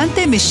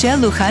representante Michelle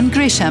Lujan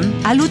Grisham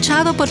ha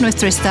luchado por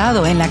nuestro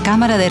estado en la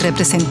Cámara de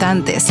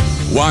Representantes.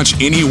 Watch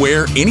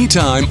anywhere,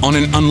 anytime on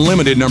an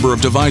unlimited number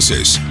of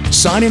devices.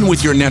 Sign in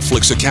with your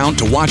Netflix account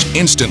to watch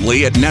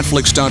instantly at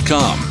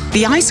Netflix.com.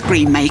 The ice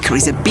cream maker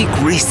is a big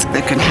risk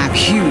that can have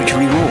huge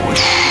reward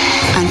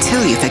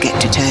until you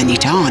forget to turn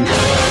it on.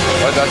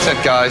 Well, that's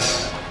it,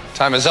 guys.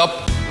 Time is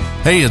up.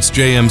 Hey, it's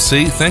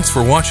JMC. Thanks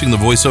for watching the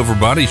VoiceOver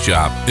Body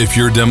Shop. If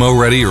you're demo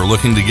ready or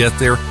looking to get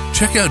there,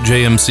 check out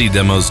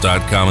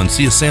jmcdemos.com and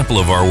see a sample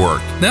of our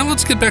work. Now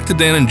let's get back to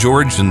Dan and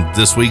George and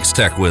this week's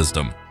Tech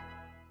Wisdom.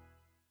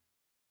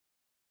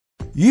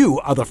 You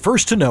are the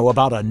first to know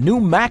about a new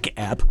Mac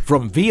app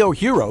from VO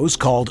Heroes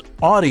called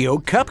Audio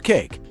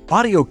Cupcake.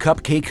 Audio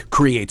Cupcake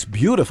creates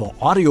beautiful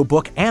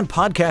audiobook and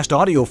podcast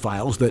audio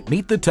files that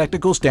meet the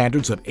technical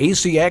standards of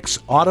ACX,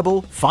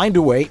 Audible,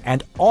 Findaway,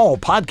 and all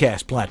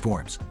podcast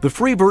platforms. The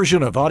free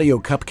version of Audio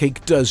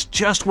Cupcake does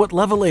just what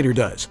Levelator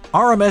does: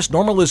 RMS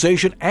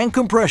normalization and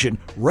compression,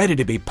 ready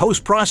to be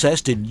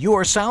post-processed in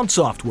your sound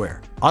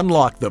software.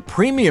 Unlock the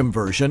premium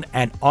version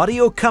and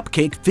Audio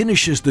Cupcake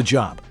finishes the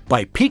job.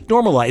 by peak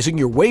normalizing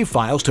your WAV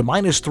files to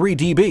 -3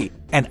 dB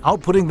and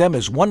outputting them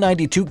as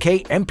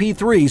 192K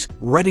MP3s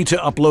ready to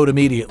upload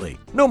immediately.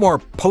 No more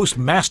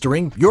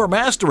post-mastering, you're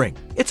mastering.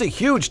 It's a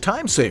huge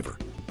time saver.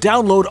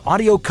 Download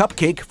Audio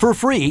Cupcake for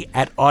free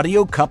at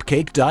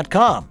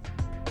audiocupcake.com.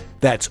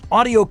 That's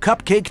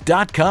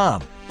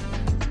audiocupcake.com.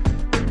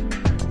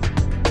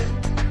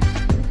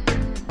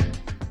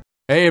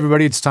 Hey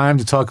everybody, it's time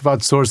to talk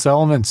about Source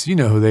Elements. You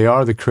know who they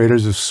are, the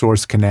creators of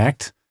Source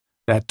Connect,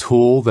 that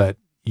tool that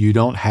you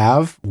don't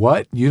have.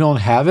 What? You don't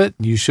have it?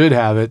 You should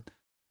have it.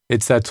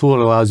 It's that tool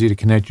that allows you to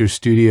connect your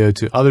studio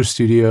to other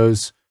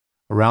studios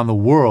around the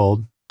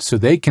world so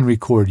they can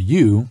record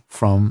you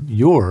from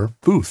your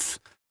booth.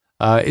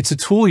 It's a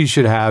tool you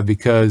should have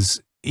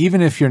because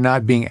even if you're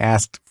not being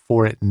asked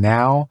for it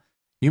now,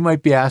 you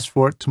might be asked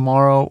for it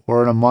tomorrow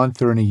or in a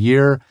month or in a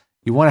year.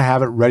 You want to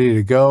have it ready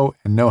to go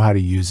and know how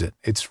to use it.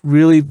 It's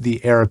really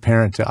the heir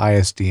apparent to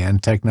ISDN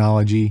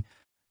technology,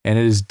 and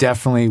it is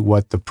definitely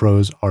what the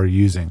pros are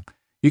using.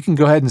 You can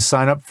go ahead and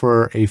sign up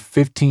for a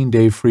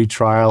 15-day free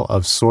trial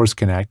of Source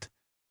Connect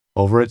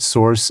over at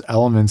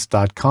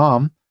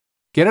sourceelements.com.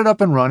 Get it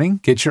up and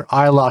running. Get your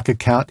iLok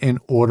account in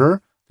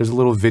order. There's a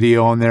little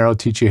video on there. I'll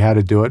teach you how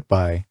to do it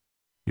by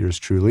yours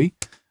truly,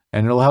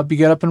 and it'll help you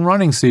get up and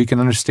running so you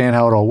can understand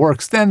how it all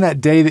works. Then that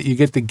day that you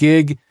get the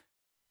gig,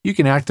 you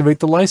can activate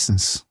the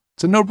license.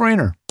 It's a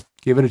no-brainer.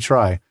 Give it a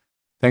try.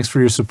 Thanks for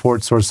your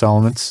support, Source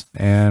Elements,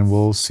 and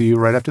we'll see you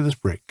right after this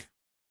break.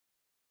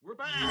 We're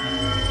back.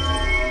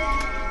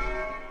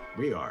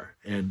 We are,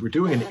 and we're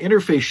doing an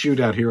interface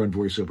shootout here on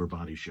VoiceOver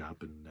Body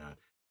Shop, and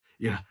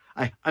yeah,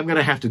 I'm going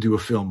to have to do a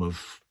film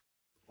of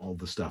all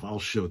the stuff. I'll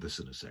show this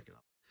in a second.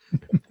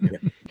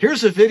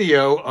 Here's a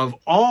video of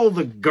all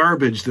the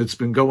garbage that's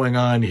been going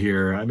on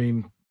here. I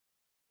mean,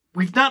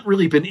 we've not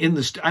really been in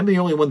the I'm the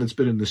only one that's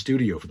been in the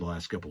studio for the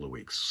last couple of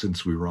weeks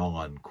since we were all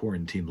on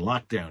quarantine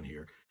lockdown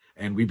here.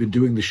 And we've been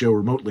doing the show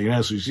remotely. And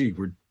as we see,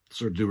 we're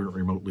sort of doing it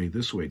remotely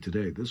this week.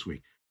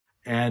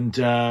 And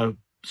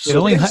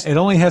so it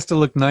only has to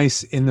look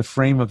nice in the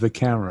frame of the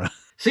camera.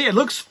 See, it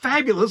looks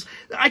fabulous.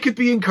 I could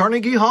be in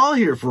Carnegie Hall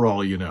here for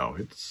all you know.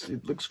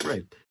 It looks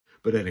great.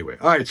 But anyway,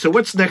 all right. So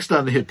what's next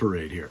on the hit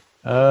parade here?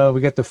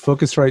 We got the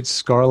Focusrite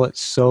Scarlett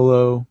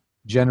Solo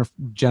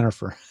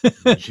Jennifer.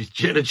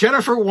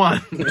 Jennifer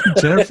 1.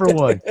 Jennifer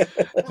 1.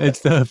 It's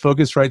the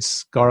Focusrite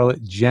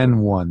Scarlett Gen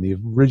 1, the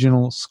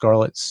original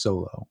Scarlett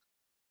Solo.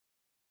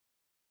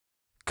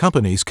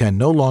 Companies can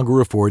no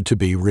longer afford to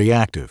be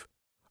reactive.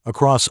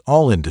 Across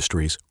all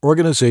industries,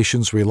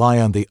 organizations rely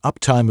on the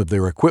uptime of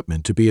their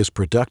equipment to be as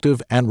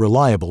productive and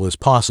reliable as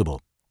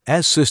possible.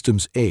 As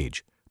systems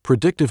age,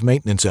 predictive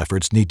maintenance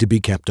efforts need to be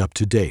kept up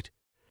to date.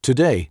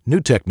 Today, new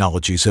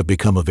technologies have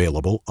become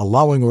available,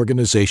 allowing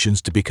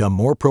organizations to become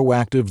more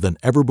proactive than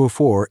ever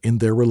before in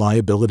their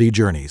reliability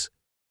journeys.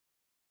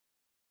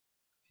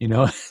 You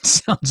know, it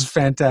sounds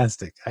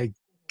fantastic. I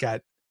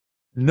got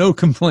no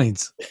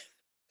complaints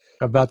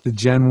about the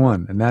Gen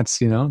 1, and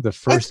that's, you know, the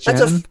first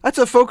gen. That's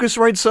a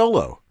Focusrite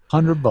Solo.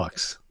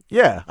 $100.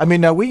 Yeah. I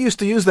mean, now we used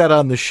to use that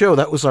on the show.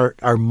 That was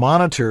our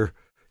monitor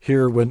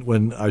here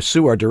when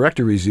Sue, our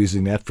director, is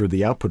using that for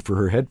the output for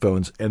her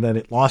headphones, and then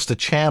it lost a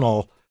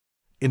channel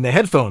in the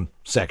headphone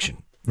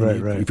section.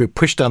 Right. If it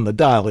pushed on the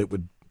dial,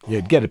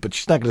 you'd get it, but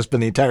she's not going to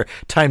spend the entire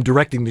time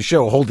directing the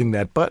show holding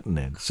that button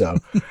in. So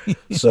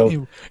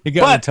it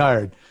got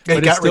retired,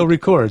 but it still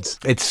records.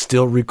 It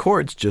still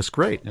records just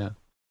great. Yeah.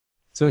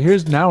 So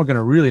now we're going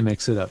to really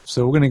mix it up.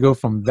 So we're going to go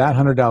from that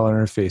 $100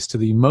 interface to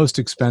the most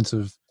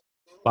expensive,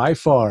 by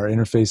far,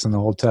 interface in the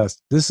whole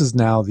test. This is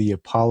now the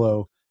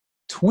Apollo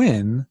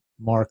Twin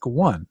Mark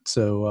 1.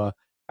 So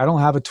I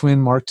don't have a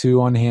Twin Mark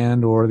 2 on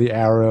hand or the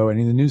Arrow,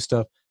 any of the new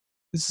stuff.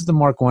 This is the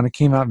Mark 1. It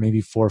came out maybe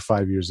 4 or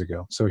 5 years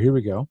ago. So here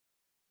we go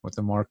with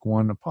the Mark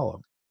 1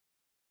 Apollo.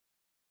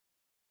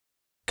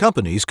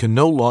 Companies can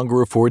no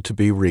longer afford to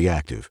be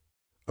reactive.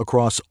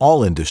 Across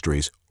all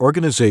industries,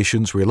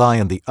 organizations rely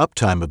on the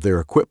uptime of their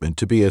equipment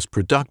to be as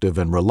productive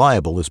and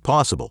reliable as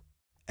possible.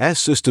 As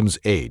systems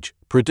age,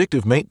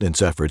 predictive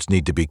maintenance efforts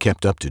need to be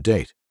kept up to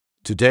date.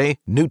 Today,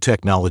 new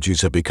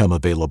technologies have become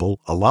available,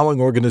 allowing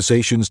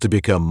organizations to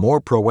become more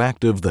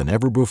proactive than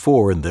ever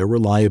before in their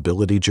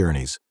reliability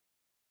journeys.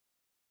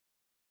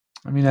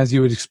 I mean, as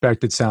you would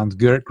expect, it sounds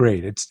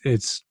great.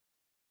 It's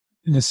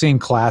in the same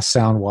class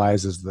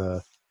sound-wise as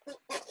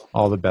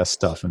all the best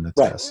stuff in the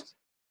test.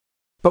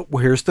 But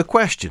here's the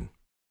question.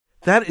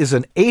 That is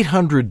an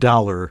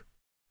 $800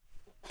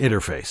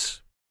 interface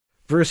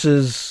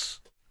versus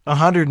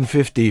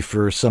 $150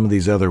 for some of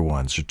these other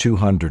ones, or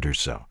 $200 or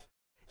so.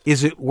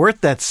 Is it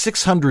worth that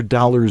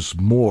 $600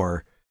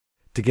 more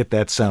to get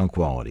that sound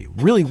quality?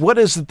 Really, what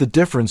is the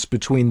difference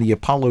between the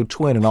Apollo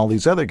Twin and all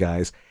these other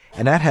guys?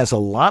 And that has a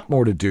lot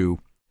more to do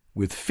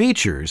with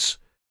features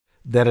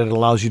that it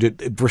allows you to,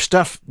 for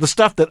the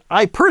stuff that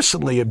I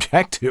personally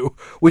object to,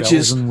 which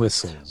is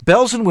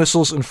bells and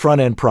whistles and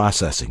front-end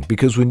processing.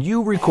 Because when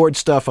you record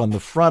stuff on the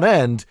front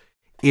end,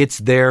 it's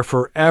there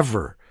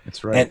forever.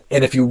 That's right.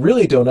 And if you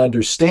really don't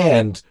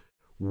understand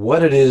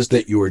what it is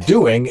that you are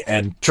doing.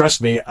 And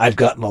trust me, I've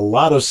gotten a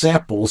lot of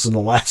samples in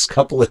the last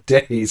couple of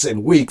days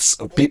and weeks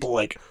of people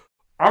like,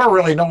 I don't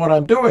really know what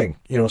I'm doing.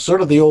 You know, sort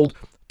of the old,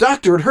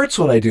 doctor, it hurts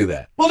when I do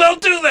that. Well,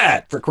 don't do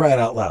that, for crying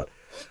out loud.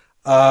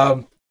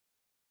 Go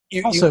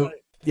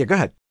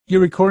ahead.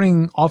 You're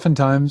recording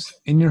oftentimes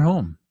in your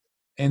home,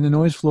 and the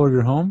noise floor of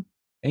your home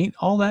ain't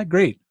all that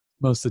great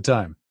most of the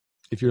time.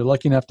 If you're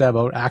lucky enough to have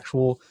an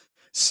actual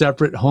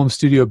separate home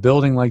studio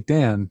building like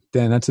Dan,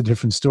 then that's a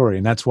different story.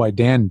 And that's why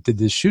Dan did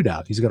this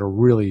shootout. He's got a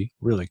really,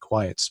 really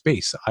quiet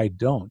space. I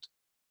don't.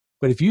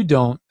 But if you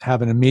don't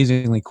have an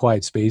amazingly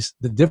quiet space,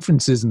 the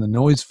differences in the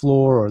noise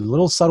floor or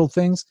little subtle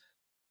things,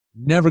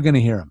 never going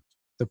to hear them.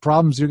 The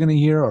problems you're going to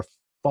hear are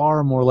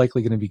far more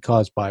likely going to be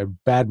caused by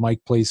bad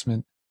mic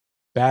placement,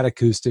 bad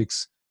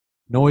acoustics,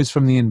 noise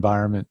from the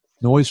environment,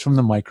 noise from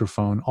the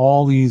microphone,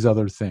 all these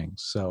other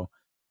things. So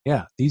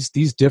yeah, these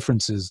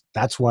differences,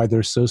 that's why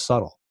they're so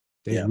subtle.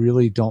 They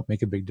really don't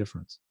make a big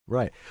difference.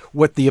 Right.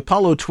 What the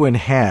Apollo Twin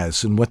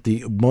has, and what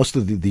most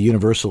of the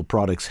Universal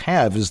products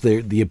have, is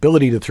the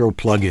ability to throw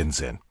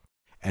plugins in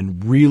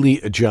and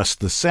really adjust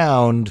the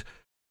sound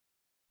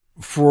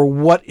for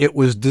what it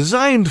was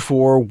designed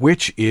for,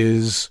 which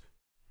is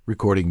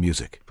recording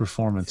music.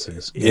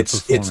 Performances.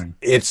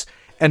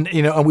 And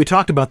we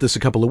talked about this a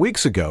couple of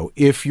weeks ago.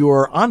 If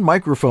you're on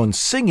microphone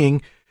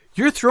singing,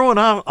 you're throwing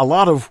out a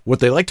lot of what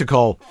they like to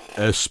call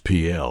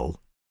SPL,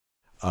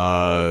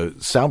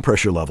 sound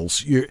pressure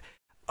levels.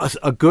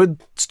 A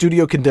good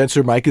studio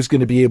condenser mic is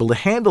going to be able to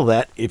handle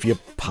that if you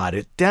pot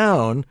it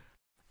down,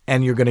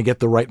 and you're going to get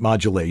the right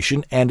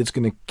modulation, and it's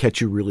going to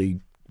catch you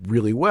really,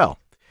 really well.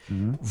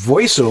 Mm-hmm.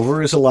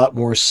 Voiceover is a lot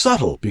more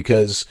subtle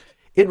because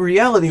in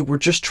reality, we're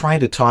just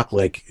trying to talk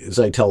like, as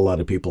I tell a lot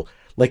of people,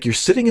 like you're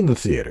sitting in the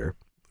theater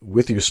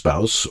with your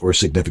spouse or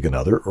significant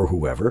other or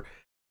whoever.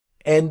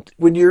 And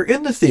when you're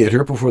in the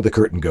theater before the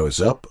curtain goes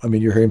up, I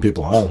mean, you're hearing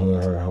people,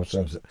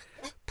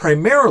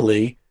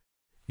 primarily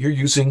you're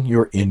using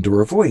your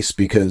indoor voice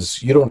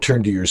because you don't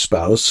turn to your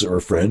spouse or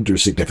friend or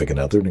significant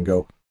other and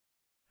go,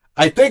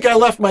 I think I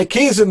left my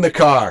keys in the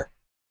car.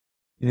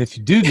 And if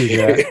you do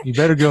that, you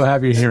better go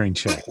have your hearing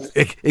checked.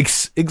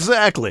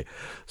 Exactly.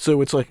 So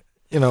it's like,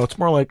 it's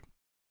more like,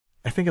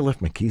 I think I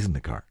left my keys in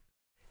the car.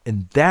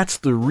 And that's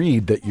the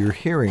read that you're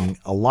hearing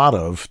a lot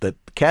of that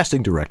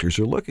casting directors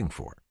are looking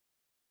for.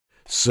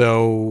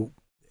 So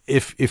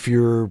if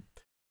you're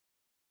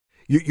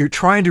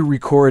trying to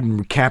record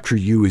and capture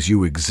you as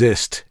you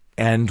exist,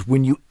 and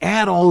when you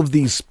add all of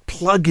these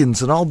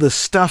plugins and all this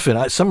stuff,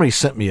 and somebody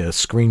sent me a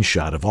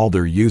screenshot of all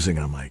they're using,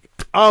 and I'm like,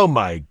 oh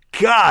my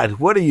God,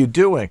 what are you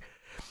doing?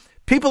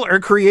 People are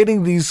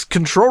creating these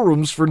control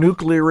rooms for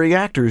nuclear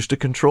reactors to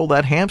control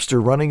that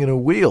hamster running in a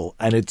wheel.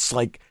 And it's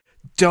like,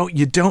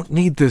 you don't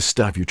need this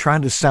stuff. You're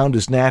trying to sound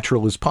as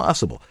natural as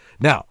possible.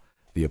 Now,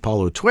 the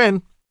Apollo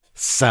Twin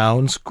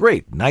sounds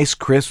great. Nice,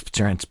 crisp,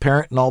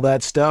 transparent, and all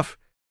that stuff.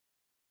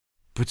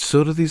 But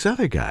so do these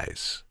other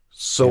guys.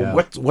 So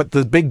what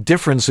the big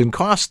difference in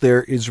cost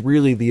there is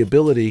really the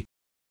ability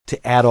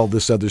to add all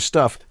this other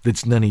stuff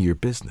that's none of your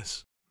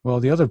business. Well,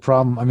 the other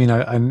problem, I mean,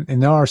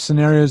 and there are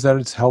scenarios that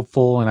it's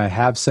helpful, and I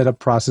have set up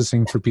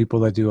processing for people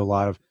that do a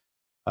lot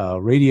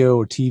of radio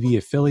or TV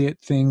affiliate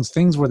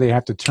things where they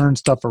have to turn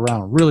stuff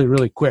around really,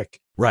 really quick.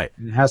 Right.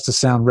 And it has to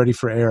sound ready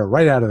for air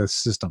right out of the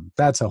system.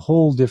 That's a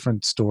whole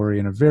different story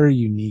and a very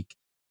unique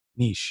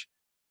niche.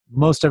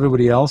 Most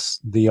everybody else,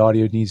 the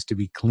audio needs to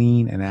be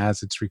clean and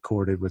as it's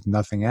recorded with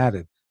nothing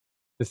added.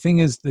 The thing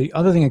is, the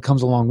other thing that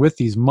comes along with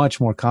these much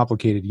more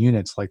complicated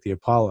units like the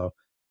Apollo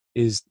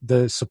is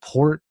the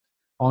support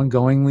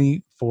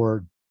ongoingly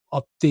for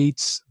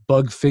updates,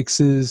 bug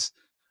fixes,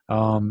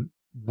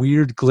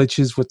 weird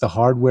glitches with the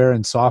hardware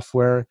and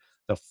software,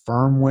 the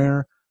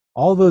firmware.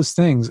 All those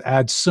things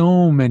add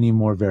so many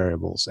more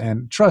variables.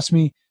 And trust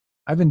me,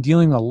 I've been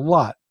dealing a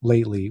lot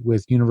lately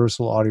with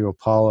Universal Audio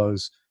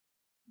Apollos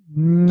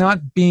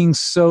not being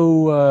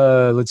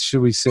so,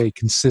 should we say,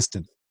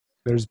 consistent.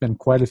 There's been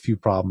quite a few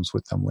problems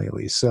with them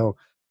lately. So,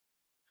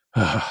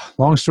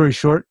 long story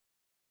short,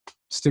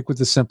 stick with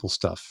the simple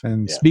stuff.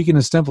 And speaking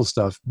of simple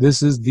stuff,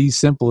 this is the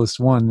simplest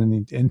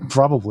one and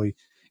probably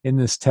in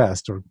this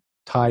test, or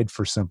tied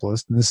for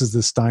simplest. And this is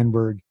the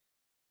Steinberg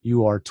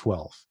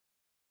UR12.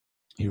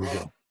 Here we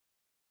go.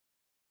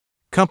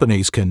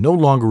 Companies can no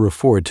longer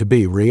afford to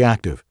be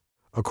reactive.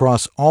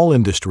 Across all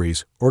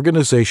industries,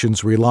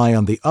 organizations rely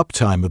on the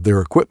uptime of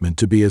their equipment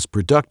to be as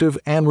productive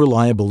and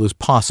reliable as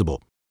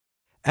possible.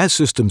 As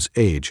systems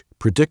age,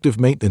 predictive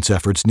maintenance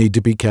efforts need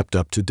to be kept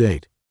up to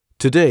date.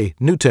 Today,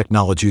 new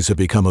technologies have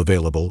become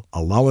available,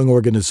 allowing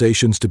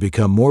organizations to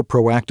become more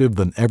proactive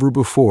than ever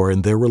before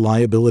in their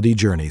reliability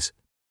journeys.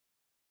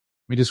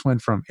 We just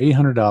went from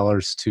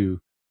 $800 to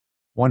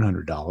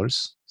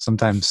 $100,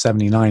 sometimes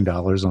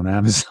 $79 on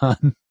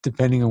Amazon,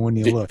 depending on when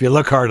you look. If you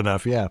look hard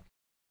enough, yeah.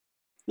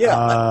 Yeah,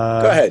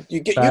 go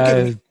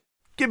ahead.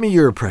 Give me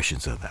your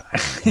impressions of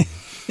that.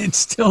 It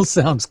still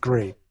sounds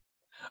great.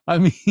 I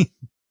mean,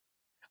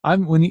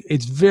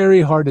 it's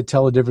very hard to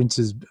tell the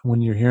differences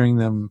when you're hearing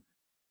them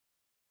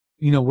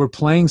we're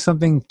playing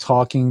something,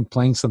 talking,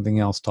 playing something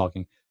else,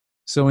 talking.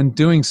 So in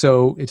doing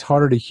so, it's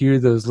harder to hear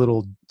those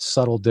little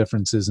subtle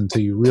differences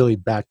until you really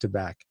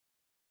back-to-back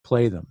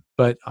play them.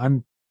 But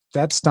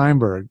that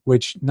Steinberg,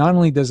 which not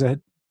only does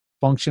it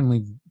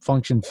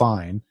function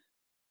fine,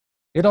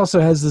 it also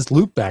has this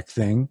loopback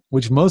thing,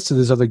 which most of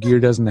this other gear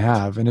doesn't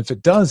have. And if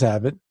it does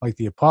have it, like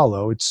the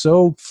Apollo, it's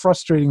so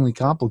frustratingly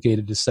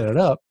complicated to set it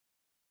up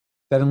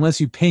that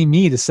unless you pay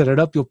me to set it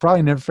up, you'll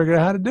probably never figure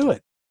out how to do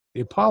it.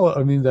 The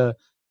Apollo, the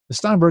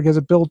Steinberg has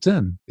it built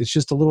in. It's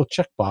just a little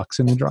checkbox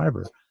in the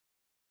driver.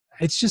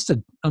 It's just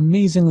an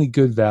amazingly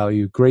good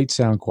value, great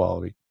sound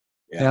quality.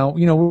 Yeah. Now,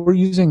 we're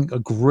using a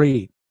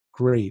great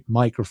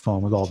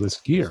microphone with all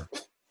this gear.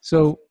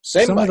 So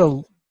same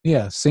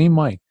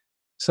mic.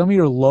 Some of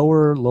your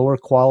lower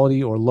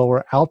quality or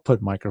lower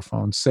output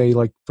microphones, say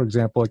like, for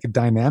example, like a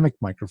dynamic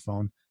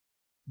microphone,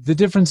 the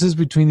differences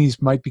between these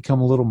might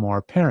become a little more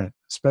apparent,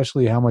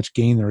 especially how much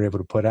gain they're able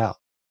to put out.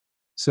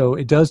 So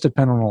it does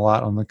depend on a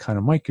lot on the kind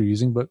of mic you're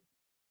using, but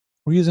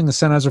we're using the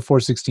Sennheiser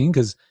 416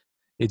 because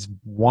it's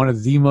one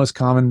of the most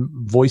common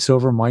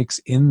voiceover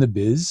mics in the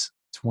biz.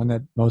 It's one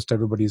that most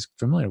everybody's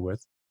familiar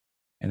with,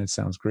 and it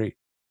sounds great.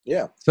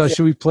 Yeah. So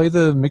should we play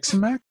the mix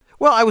and match?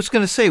 Well, I was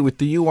going to say with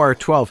the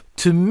UR12,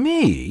 to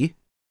me,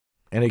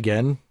 and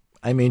again,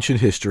 I'm ancient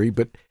history,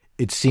 but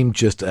it seemed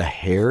just a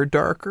hair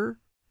darker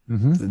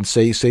than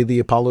say the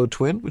Apollo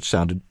Twin, which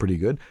sounded pretty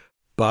good,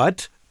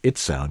 but it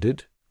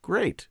sounded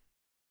great.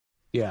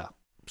 Yeah.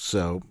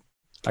 So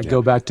I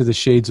go back to the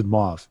shades of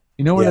mauve.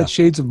 You know where that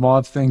shades of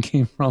mauve thing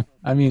came from?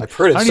 I've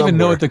heard it I don't even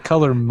know what the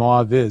color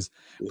mauve is,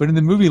 but in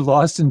the movie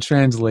Lost in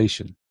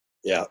Translation,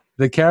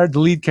 the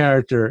lead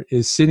character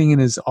is sitting in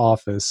his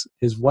office.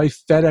 His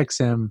wife FedEx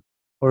him,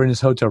 or in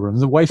his hotel room.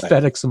 The wife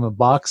FedEx him a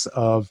box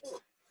of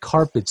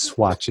carpet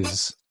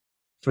swatches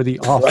for the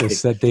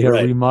office that they are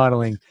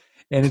remodeling,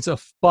 and it's a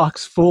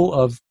box full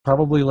of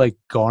probably like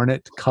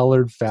garnet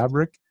colored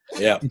fabric.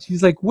 Yeah. And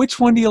she's like, which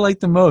one do you like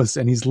the most?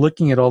 And he's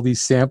looking at all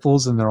these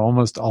samples and they're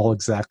almost all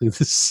exactly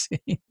the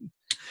same.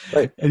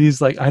 Right. And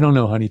he's like, I don't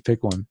know, honey,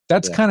 pick one.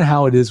 That's kind of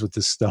how it is with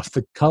this stuff.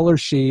 The color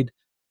shade,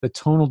 the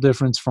tonal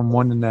difference from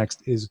one to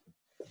next is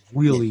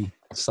really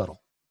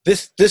subtle.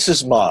 This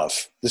is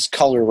mauve. This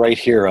color right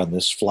here on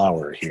this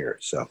flower here.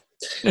 So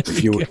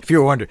if you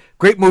were wondering,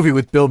 great movie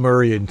with Bill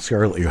Murray and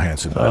Scarlett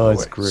Johansson. By the way.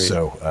 It's great.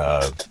 So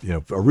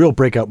a real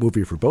breakout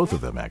movie for both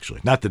of them,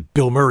 actually. Not that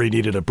Bill Murray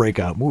needed a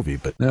breakout movie,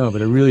 but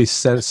it really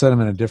set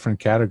him in a different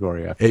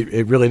category.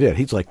 It really did.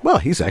 He's like, well,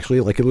 he's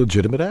actually like a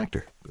legitimate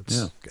actor.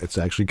 It's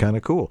actually kind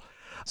of cool.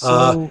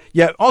 So,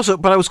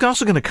 but I was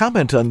also going to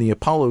comment on the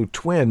Apollo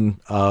Twin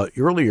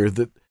earlier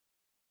that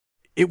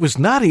it was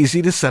not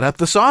easy to set up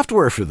the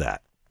software for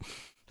that.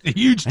 A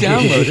huge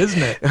download,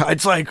 isn't it?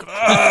 It's like,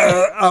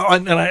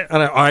 and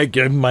I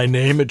give my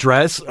name,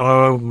 address,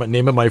 my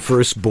name of my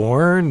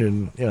firstborn,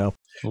 and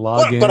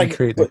log in,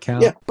 create an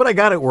account. Yeah, but I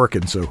got it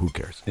working, so who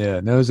cares? Yeah,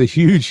 no, it was a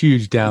huge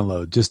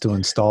download just to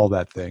install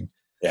that thing.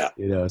 Yeah,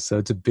 so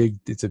it's a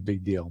big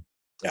deal.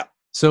 Yeah.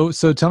 So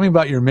tell me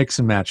about your mix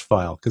and match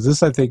file, because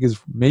this I think is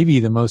maybe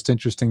the most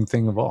interesting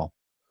thing of all.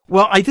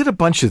 Well, I did a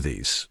bunch of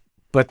these,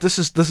 but this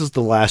is the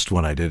last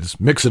one I did.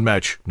 It's mix and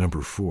match number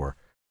 4.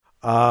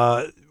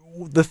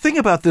 The thing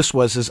about this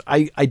is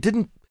I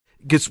didn't,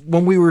 because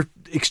when we were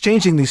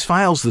exchanging these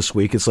files this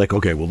week, it's like,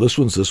 okay, well, this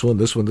one's this one,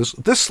 this one,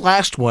 this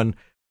last one,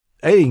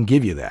 I didn't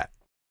give you that.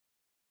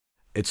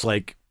 It's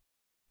like,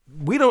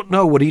 we don't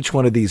know what each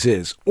one of these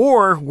is,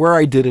 or where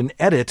I did an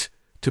edit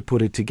to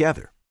put it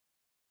together.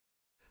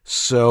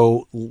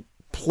 So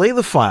play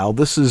the file.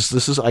 This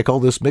is I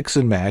call this mix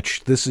and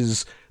match. This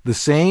is the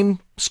same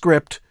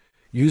script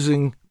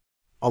using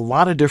a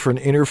lot of different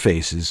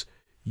interfaces.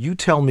 You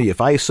tell me,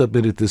 if I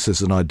submitted this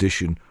as an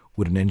audition,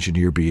 would an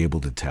engineer be able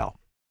to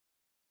tell?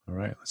 All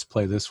right, let's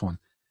play this one.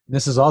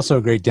 This is also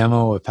a great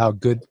demo of how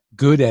good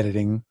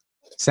editing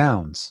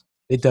sounds.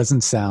 It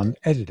doesn't sound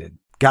edited.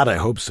 God, I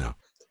hope so.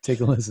 Take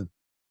a listen.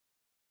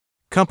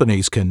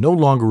 Companies can no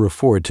longer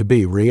afford to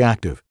be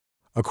reactive.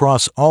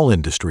 Across all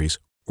industries,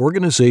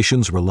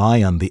 organizations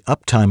rely on the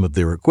uptime of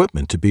their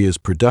equipment to be as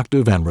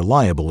productive and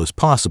reliable as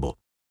possible.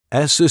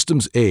 As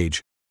systems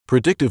age,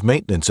 predictive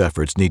maintenance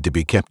efforts need to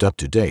be kept up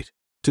to date.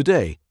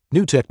 Today,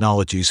 new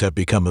technologies have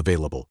become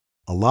available,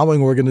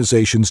 allowing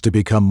organizations to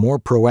become more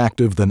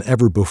proactive than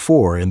ever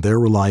before in their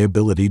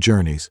reliability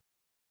journeys.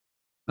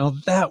 Now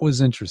that was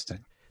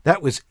interesting.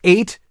 That was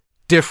 8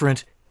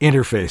 different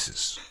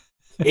interfaces.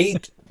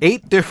 8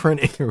 different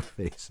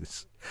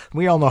interfaces.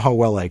 We all know how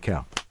well I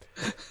count.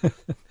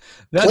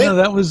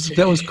 That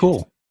was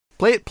cool.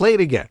 Play it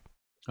again.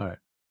 All right.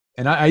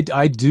 And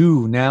I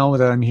do, now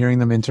that I'm hearing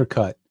them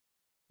intercut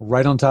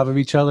right on top of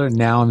each other,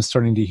 now I'm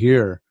starting to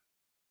hear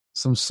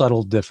some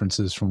subtle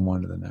differences from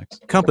one to the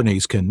next.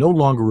 Companies can no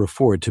longer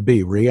afford to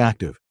be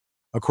reactive.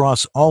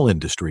 Across all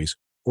industries,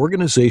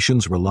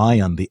 organizations rely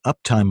on the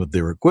uptime of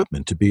their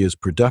equipment to be as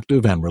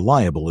productive and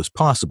reliable as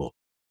possible.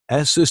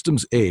 As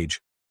systems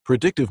age,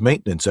 predictive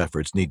maintenance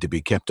efforts need to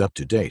be kept up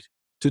to date.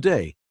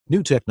 Today,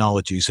 new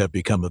technologies have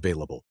become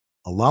available,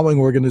 allowing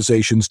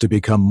organizations to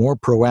become more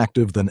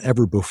proactive than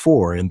ever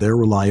before in their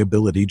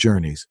reliability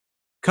journeys.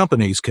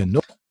 Companies can...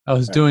 I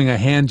was doing a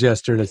hand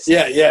gesture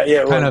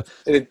to kind of...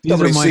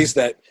 Nobody sees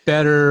that.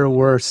 Better or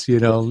worse,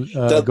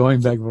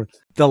 going backward.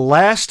 The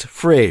last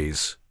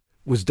phrase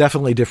was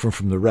definitely different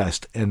from the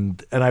rest,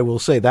 and I will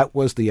say that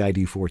was the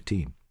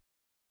ID14.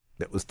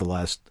 That was the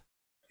last.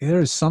 There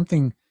is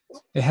something,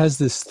 it has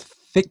this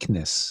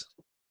thickness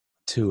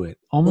to it,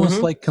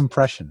 almost like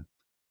compression.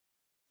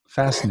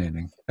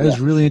 Fascinating. That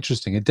is really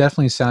interesting. It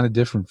definitely sounded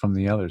different from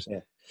the others. Yeah.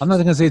 I'm not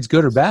going to say it's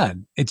good or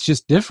bad. It's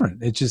just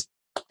different. It just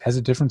has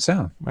a different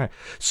sound. Right.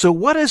 So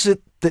what is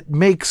it that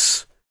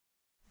makes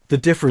the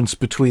difference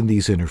between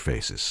these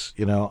interfaces?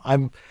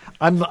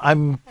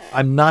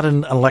 I'm not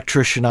an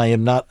electrician. I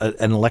am not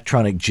an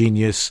electronic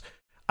genius.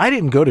 I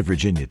didn't go to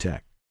Virginia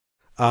Tech.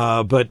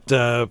 Well,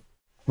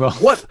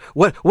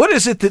 what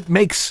is it that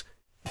makes,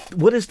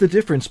 what is the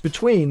difference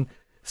between,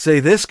 say,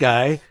 this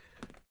guy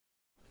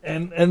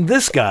and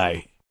this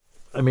guy?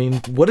 I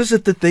mean, what is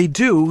it that they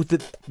do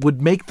that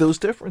would make those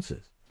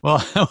differences?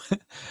 Well,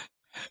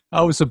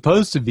 I was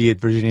supposed to be at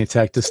Virginia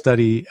Tech to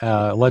study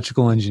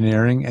electrical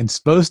engineering and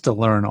supposed to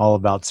learn all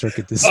about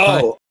circuit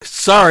design. Oh,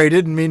 sorry,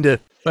 didn't mean to.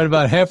 But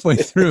about halfway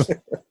through,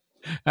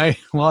 I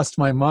lost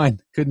my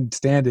mind, couldn't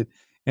stand it,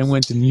 and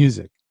went to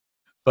music.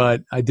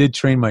 But I did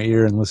train my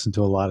ear and listen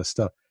to a lot of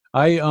stuff.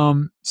 I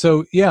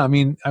mentioned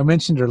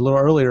it a little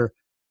earlier.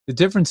 The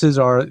differences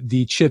are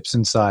the chips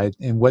inside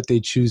and what they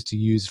choose to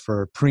use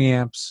for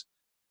preamps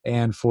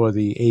and for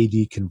the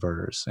AD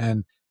converters.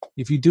 And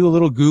if you do a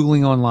little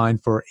Googling online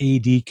for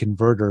AD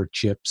converter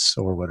chips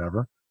or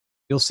whatever,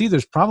 you'll see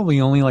there's probably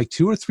only like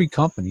 2 or 3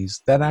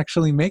 companies that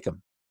actually make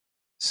them.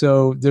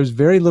 So there's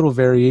very little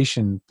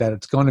variation that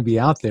it's going to be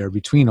out there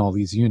between all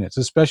these units,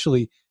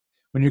 especially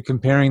when you're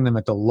comparing them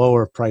at the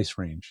lower price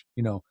range.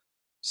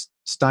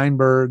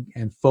 Steinberg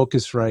and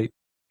Focusrite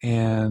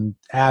and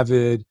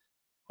Avid,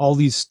 all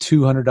these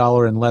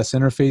 $200 and less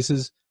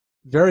interfaces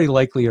very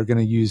likely are going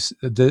to use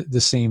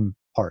the same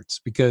parts,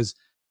 because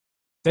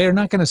they're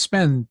not going to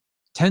spend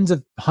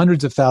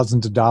hundreds of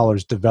thousands of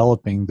dollars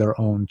developing their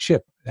own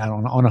chip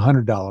on a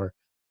 $100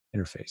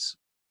 interface.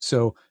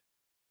 So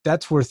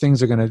that's where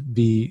things are going to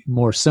be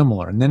more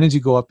similar. And then as you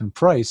go up in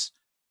price,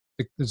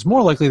 it's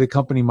more likely the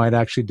company might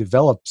actually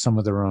develop some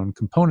of their own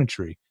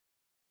componentry.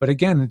 But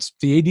again,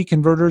 the AD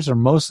converters are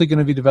mostly going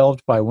to be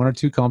developed by 1 or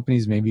 2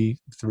 companies, maybe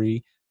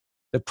 3.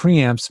 The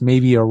preamps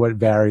maybe are what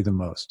vary the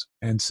most.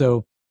 And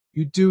so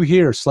you do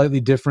hear slightly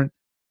different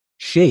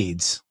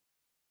shades,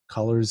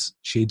 colors,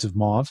 shades of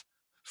mauve,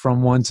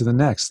 from one to the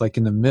next. Like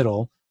in the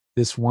middle,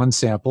 this one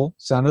sample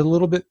sounded a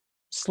little bit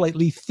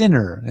slightly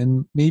thinner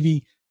and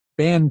maybe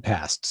band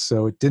passed,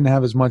 so it didn't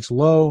have as much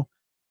low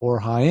or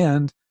high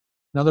end.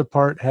 Another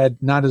part had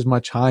not as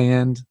much high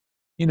end.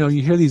 You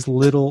hear these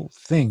little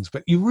things,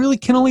 but you really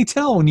can only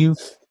tell when you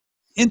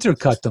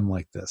intercut them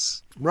like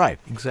this. Right,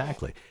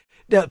 exactly.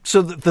 Yeah,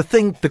 so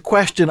the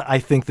question I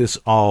think this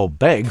all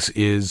begs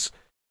is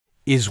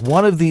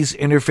one of these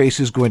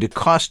interfaces going to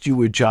cost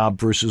you a job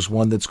versus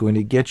one that's going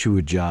to get you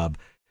a job?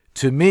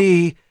 To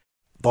me,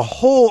 the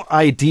whole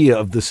idea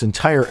of this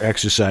entire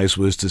exercise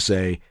was to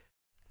say,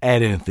 I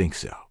didn't think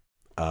so.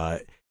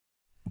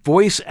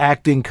 Voice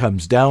acting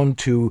comes down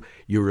to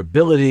your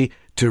ability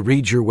to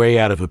read your way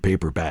out of a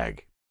paper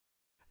bag.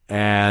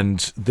 And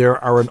there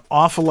are an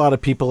awful lot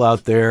of people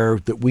out there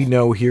that we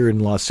know here in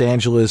Los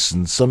Angeles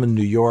and some in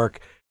New York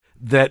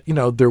that,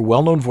 they're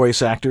well-known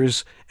voice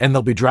actors, and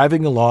they'll be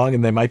driving along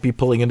and they might be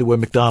pulling into a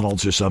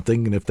McDonald's or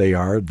something. And if they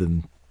are,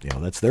 then,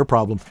 that's their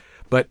problem.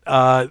 But,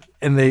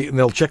 and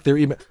they'll check their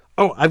email.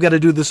 Oh, I've got to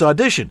do this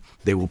audition.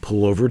 They will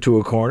pull over to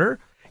a corner,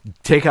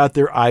 take out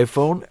their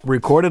iPhone,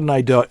 record an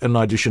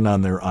audition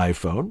on their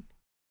iPhone,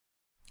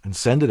 and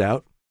send it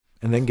out,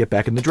 and then get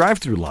back in the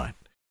drive-through line.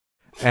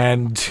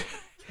 And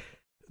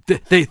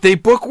they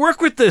book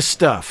work with this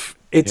stuff.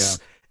 It's,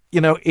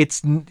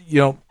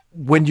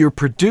 when you're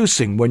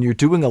producing, when you're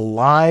doing a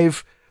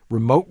live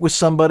remote with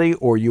somebody,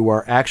 or you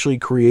are actually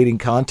creating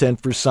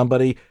content for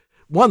somebody,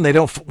 one, they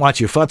don't want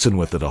you futzing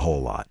with it a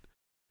whole lot.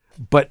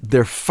 But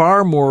they're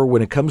far more,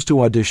 when it comes to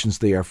auditions,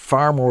 they are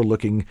far more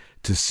looking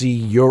to see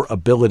your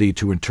ability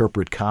to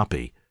interpret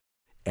copy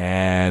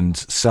and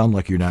sound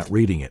like you're not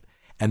reading it.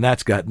 And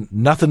that's got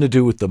nothing to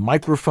do with the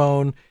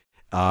microphone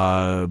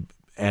and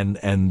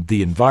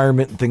the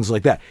environment and things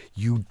like that.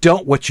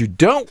 What you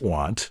don't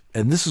want,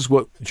 and this is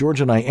what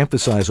George and I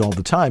emphasize all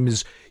the time,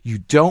 is you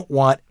don't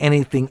want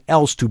anything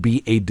else to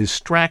be a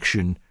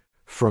distraction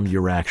from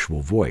your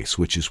actual voice,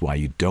 which is why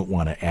you don't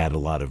want to add a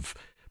lot of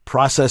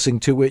processing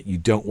to it. You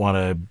don't want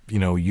to,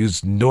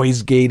 use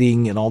noise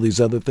gating and all these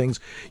other things.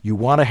 You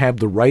want to have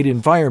the right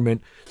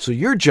environment. So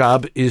your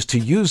job is to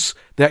use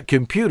that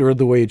computer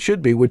the way it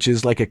should be, which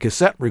is like a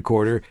cassette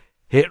recorder.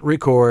 Hit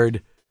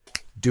record,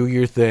 do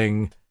your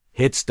thing,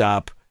 hit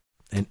stop,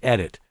 and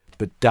edit,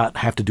 but not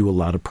have to do a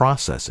lot of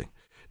processing.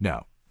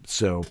 No.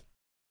 So.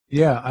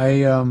 Yeah,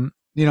 I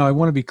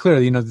want to be clear,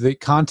 the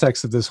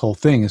context of this whole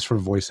thing is for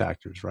voice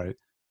actors, right?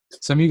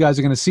 some of you guys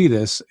are going to see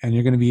this, and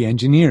you're going to be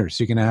engineers.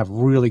 You're going to have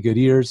really good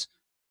ears,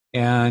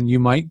 and you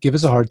might give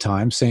us a hard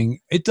time saying,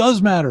 it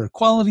does matter.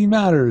 Quality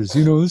matters.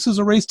 This is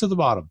a race to the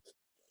bottom.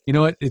 You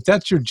know what? If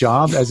that's your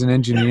job as an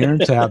engineer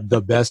to have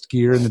the best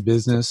gear in the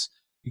business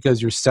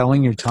because you're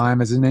selling your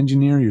time as an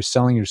engineer, you're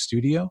selling your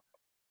studio,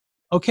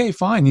 okay,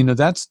 fine.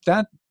 That's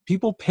that.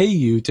 People pay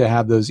you to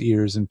have those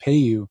ears and pay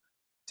you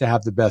to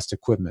have the best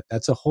equipment.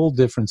 That's a whole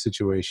different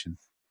situation.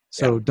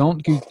 So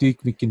don't be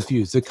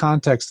confused. The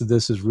context of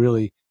this is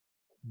really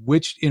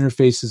which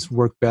interfaces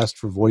work best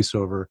for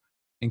voiceover.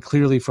 And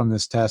clearly from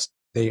this test,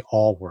 they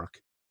all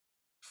work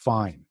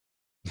fine.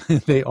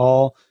 They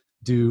all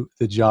do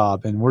the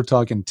job. And we're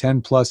talking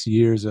 10 plus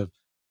years of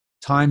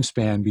time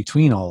span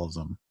between all of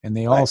them. And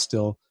they all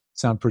still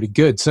sound pretty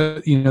good.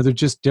 So, they're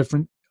just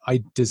different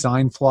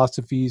design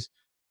philosophies,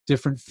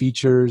 different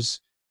features,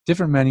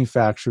 different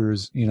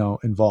manufacturers,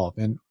 involved.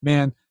 And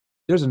man,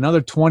 there's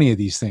another 20 of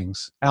these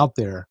things out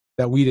there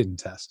that we didn't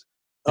test.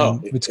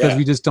 It's because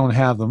we just don't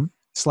have them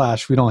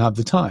 / we don't have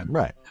the time.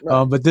 Right.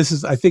 But this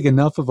is, I think,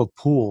 enough of a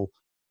pool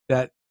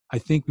that I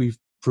think we've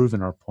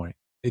proven our point.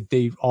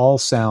 They all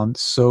sound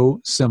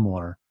so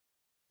similar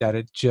that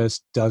it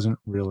just doesn't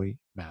really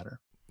matter.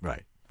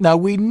 Right. Now,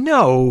 we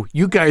know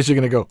you guys are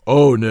going to go,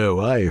 oh, no,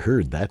 I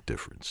heard that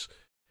difference.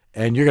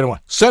 And you're going to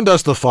want, send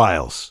us the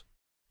files.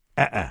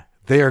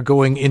 They are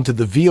going into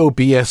the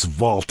VOBS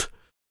vault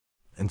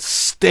and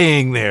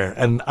staying there,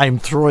 and I'm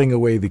throwing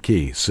away the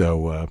key.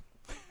 So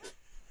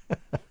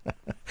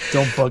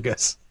don't bug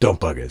us. Don't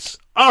bug us.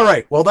 All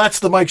right. Well, that's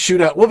the Mike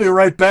Shootout. We'll be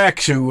right back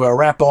to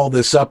wrap all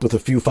this up with a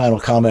few final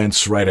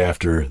comments right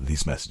after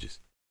these messages.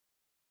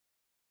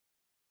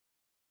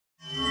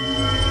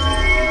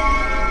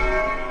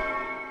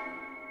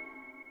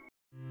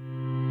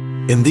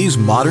 In these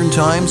modern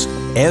times,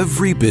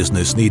 every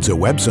business needs a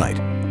website.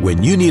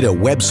 When you need a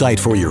website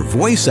for your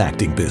voice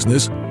acting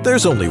business,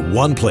 there's only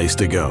one place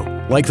to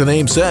go. Like the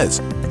name says,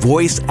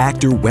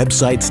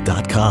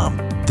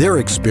 voiceactorwebsites.com. Their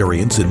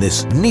experience in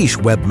this niche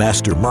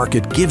webmaster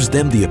market gives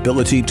them the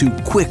ability to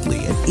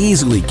quickly and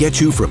easily get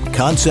you from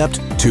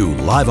concept to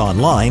live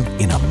online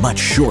in a much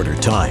shorter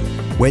time.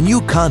 When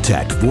you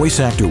contact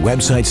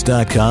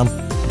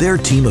voiceactorwebsites.com, their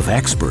team of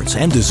experts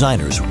and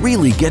designers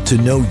really get to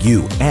know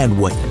you and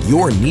what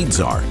your needs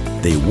are.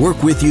 They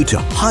work with you to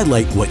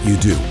highlight what you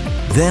do.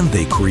 Then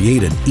they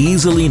create an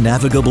easily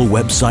navigable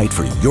website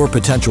for your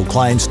potential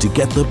clients to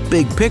get the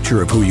big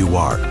picture of who you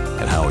are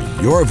and how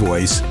your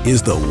voice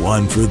is the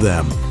one for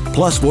them.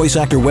 Plus,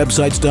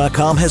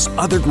 VoiceActorWebsites.com has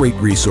other great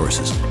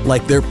resources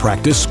like their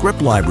practice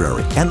script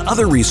library and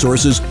other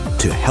resources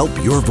to help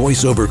your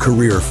voiceover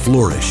career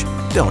flourish.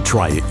 Don't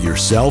try it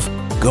yourself.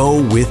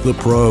 Go with the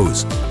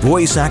pros.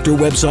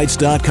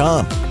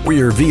 VoiceActorWebsites.com, where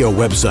your VO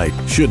website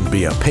shouldn't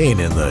be a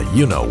pain in the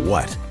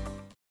you-know-what.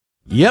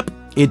 Yep,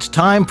 it's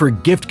time for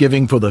gift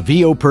giving for the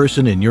VO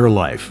person in your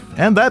life.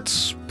 And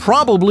that's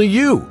probably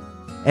you.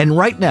 And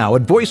right now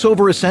at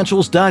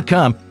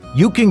VoiceOverEssentials.com,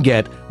 you can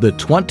get the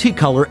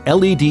 20-color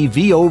LED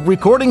VO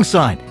recording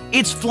sign.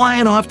 It's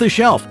flying off the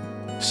shelf.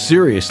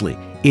 Seriously,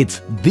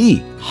 it's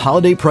the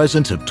holiday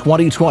present of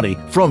 2020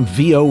 from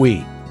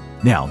VOE.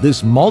 Now,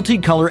 this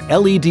multicolor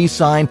LED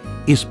sign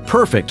is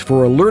perfect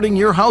for alerting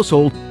your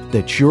household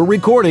that you're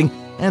recording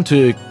and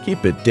to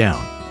keep it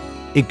down.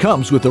 It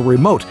comes with a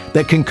remote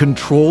that can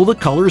control the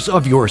colors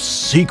of your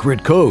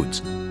secret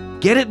codes.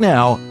 Get it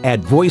now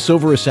at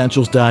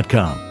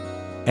VoiceOverEssentials.com.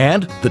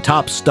 And the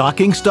top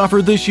stocking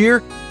stuffer this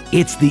year?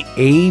 It's the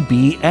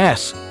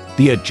ABS,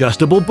 the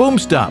adjustable boom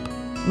stop.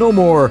 No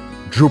more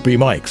droopy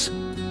mics.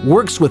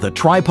 Works with a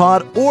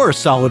tripod or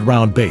solid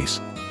round base.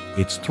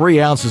 It's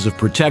 3 ounces of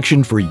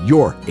protection for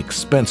your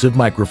expensive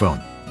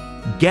microphone.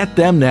 Get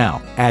them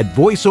now at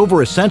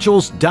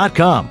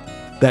VoiceOverEssentials.com.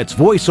 That's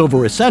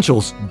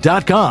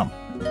VoiceOverEssentials.com.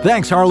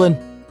 Thanks, Harlan.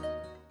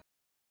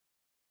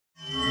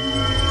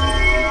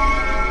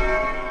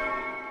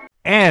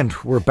 And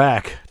we're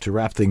back to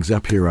wrap things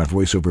up here on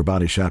VoiceOver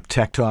Body Shop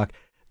Tech Talk.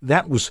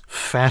 That was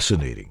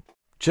fascinating.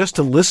 Just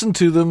to listen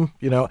to them,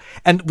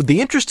 And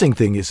the interesting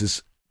thing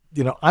is,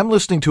 I'm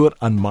listening to it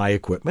on my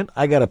equipment.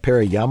 I got a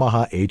pair of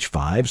Yamaha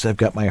H5s. I've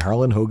got my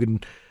Harlan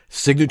Hogan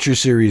Signature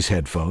Series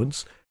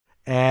headphones.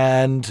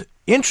 And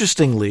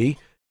interestingly,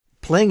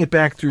 playing it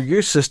back through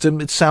your system,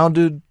 it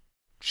sounded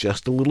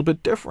just a little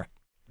bit different.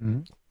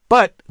 Mm-hmm.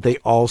 But they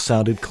all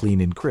sounded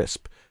clean and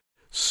crisp.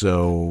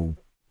 So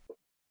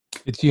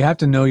you have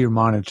to know your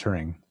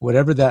monitoring.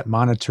 Whatever that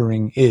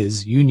monitoring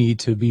is, you need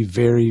to be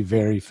very,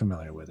 very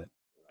familiar with it.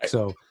 Right.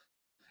 So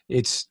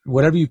it's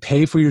whatever you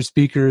pay for your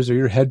speakers or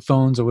your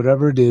headphones or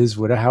whatever it is,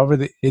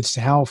 it's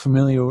how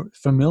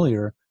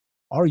familiar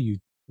are you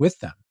with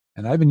them.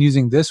 And I've been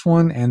using this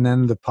one and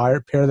then the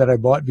pair that I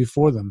bought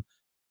before them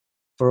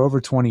for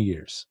over 20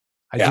 years.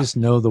 I just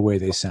know the way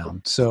they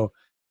sound. So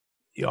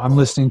I'm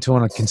listening to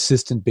on a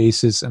consistent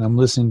basis, and I'm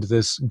listening to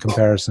this in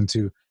comparison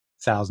to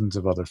thousands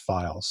of other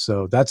files.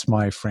 So that's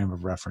my frame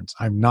of reference.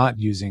 I'm not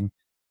using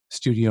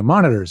studio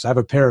monitors. I have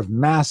a pair of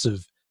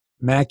massive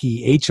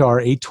Mackie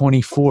HR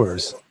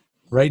 824s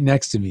right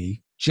next to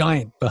me,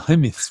 giant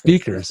behemoth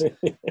speakers.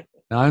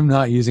 I'm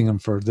not using them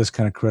for this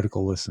kind of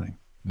critical listening.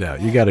 No,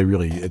 you got to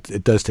really,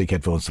 it does take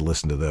headphones to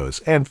listen to those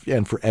and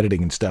for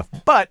editing and stuff.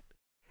 But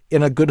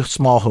in a good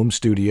small home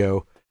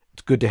studio,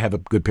 it's good to have a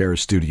good pair of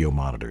studio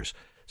monitors.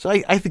 So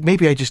I think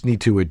maybe I just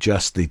need to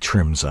adjust the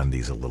trims on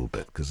these a little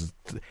bit because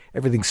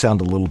everything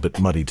sounds a little bit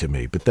muddy to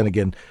me. But then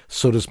again,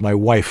 so does my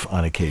wife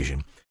on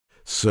occasion.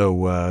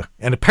 So,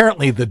 and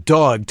apparently the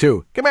dog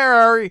too. Come here,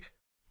 Ari.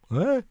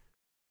 What?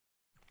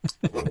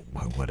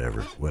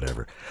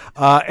 Whatever.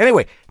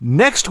 Anyway,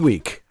 next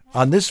week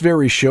on this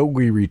very show,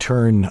 we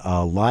return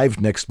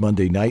live next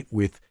Monday night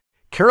with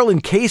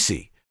Carolyn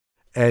Casey.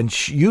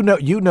 And you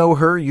know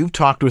her. You've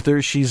talked with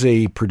her. She's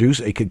a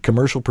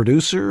commercial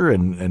producer,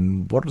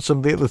 and what are some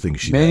of the other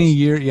things she does? Many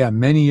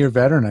year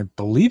veteran. I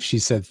believe she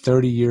said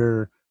 30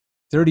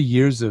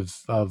 years of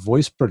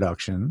voice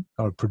production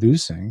or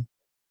producing,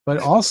 but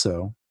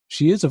also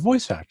she is a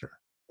voice actor.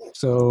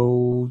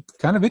 So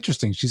kind of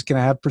interesting. She's going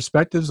to have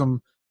perspectives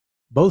on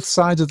both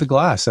sides of the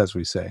glass, as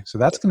we say. So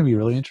that's going to be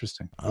really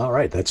interesting. All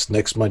right. That's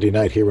next Monday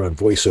night here on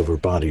VoiceOver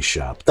Body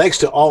Shop. Thanks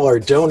to all our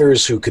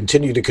donors who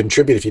continue to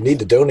contribute. If you need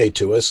to donate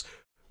to us,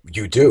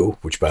 you do,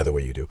 which, by the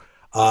way, you do.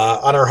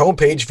 On our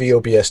homepage,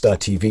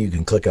 VOBS.tv, you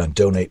can click on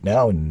Donate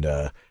Now and,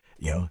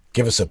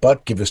 give us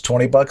 $1, give us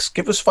 $20,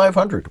 give us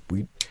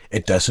 $500.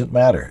 It doesn't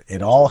matter.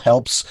 It all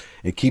helps.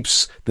 It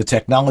keeps the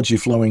technology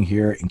flowing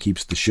here and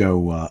keeps the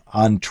show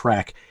on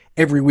track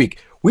every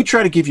week. We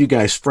try to give you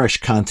guys fresh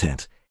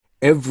content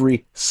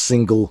every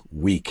single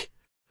week.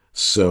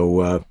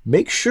 So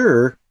make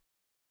sure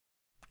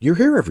you're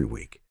here every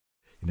week.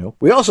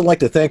 We also like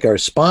to thank our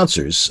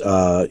sponsors.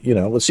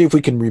 Let's see if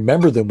we can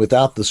remember them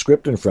without the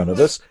script in front of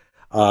us.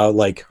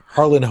 Like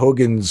Harlan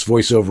Hogan's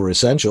VoiceOver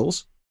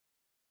Essentials.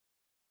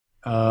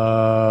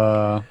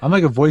 I'm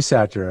like a voice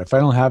actor. If I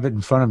don't have it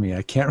in front of me,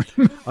 I can't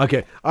remember.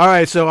 Okay. All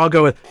right. So I'll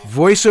go with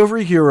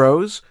VoiceOver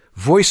Heroes,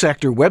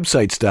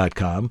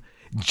 VoiceActorWebsites.com,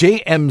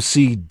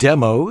 JMC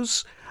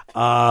Demos,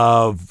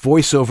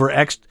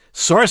 VoiceOver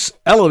Source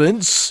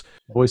Elements,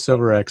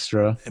 VoiceOver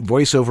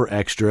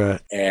Extra.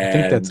 And I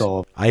think that's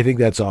all. I think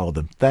that's all of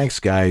them. Thanks,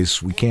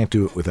 guys. We can't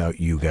do it without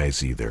you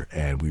guys either,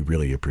 and we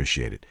really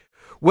appreciate it.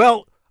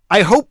 Well,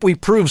 I hope we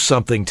proved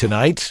something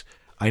tonight.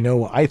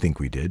 I think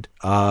we did.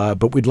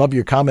 But we'd love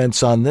your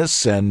comments on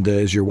this, and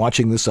as you're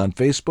watching this on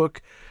Facebook,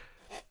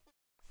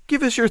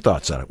 give us your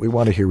thoughts on it. We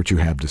want to hear what you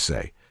have to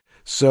say.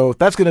 So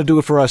that's going to do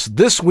it for us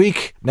this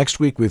week. Next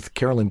week with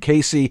Carolyn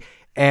Casey.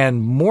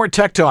 And more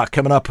Tech Talk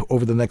coming up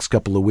over the next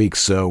couple of weeks.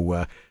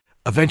 So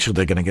eventually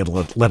they're going to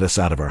let us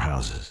out of our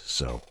houses.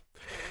 So,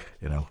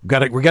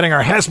 we're getting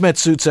our hazmat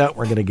suits out.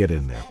 We're going to get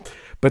in there.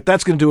 But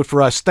that's going to do it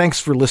for us.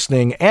 Thanks for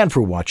listening and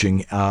for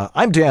watching.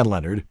 I'm Dan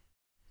Lenard.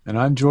 And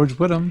I'm George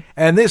Whittam.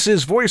 And this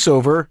is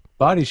VoiceOver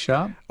Body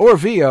Shop. Or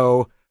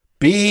VOBS.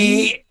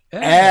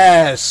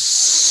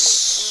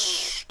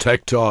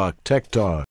 Tech Talk.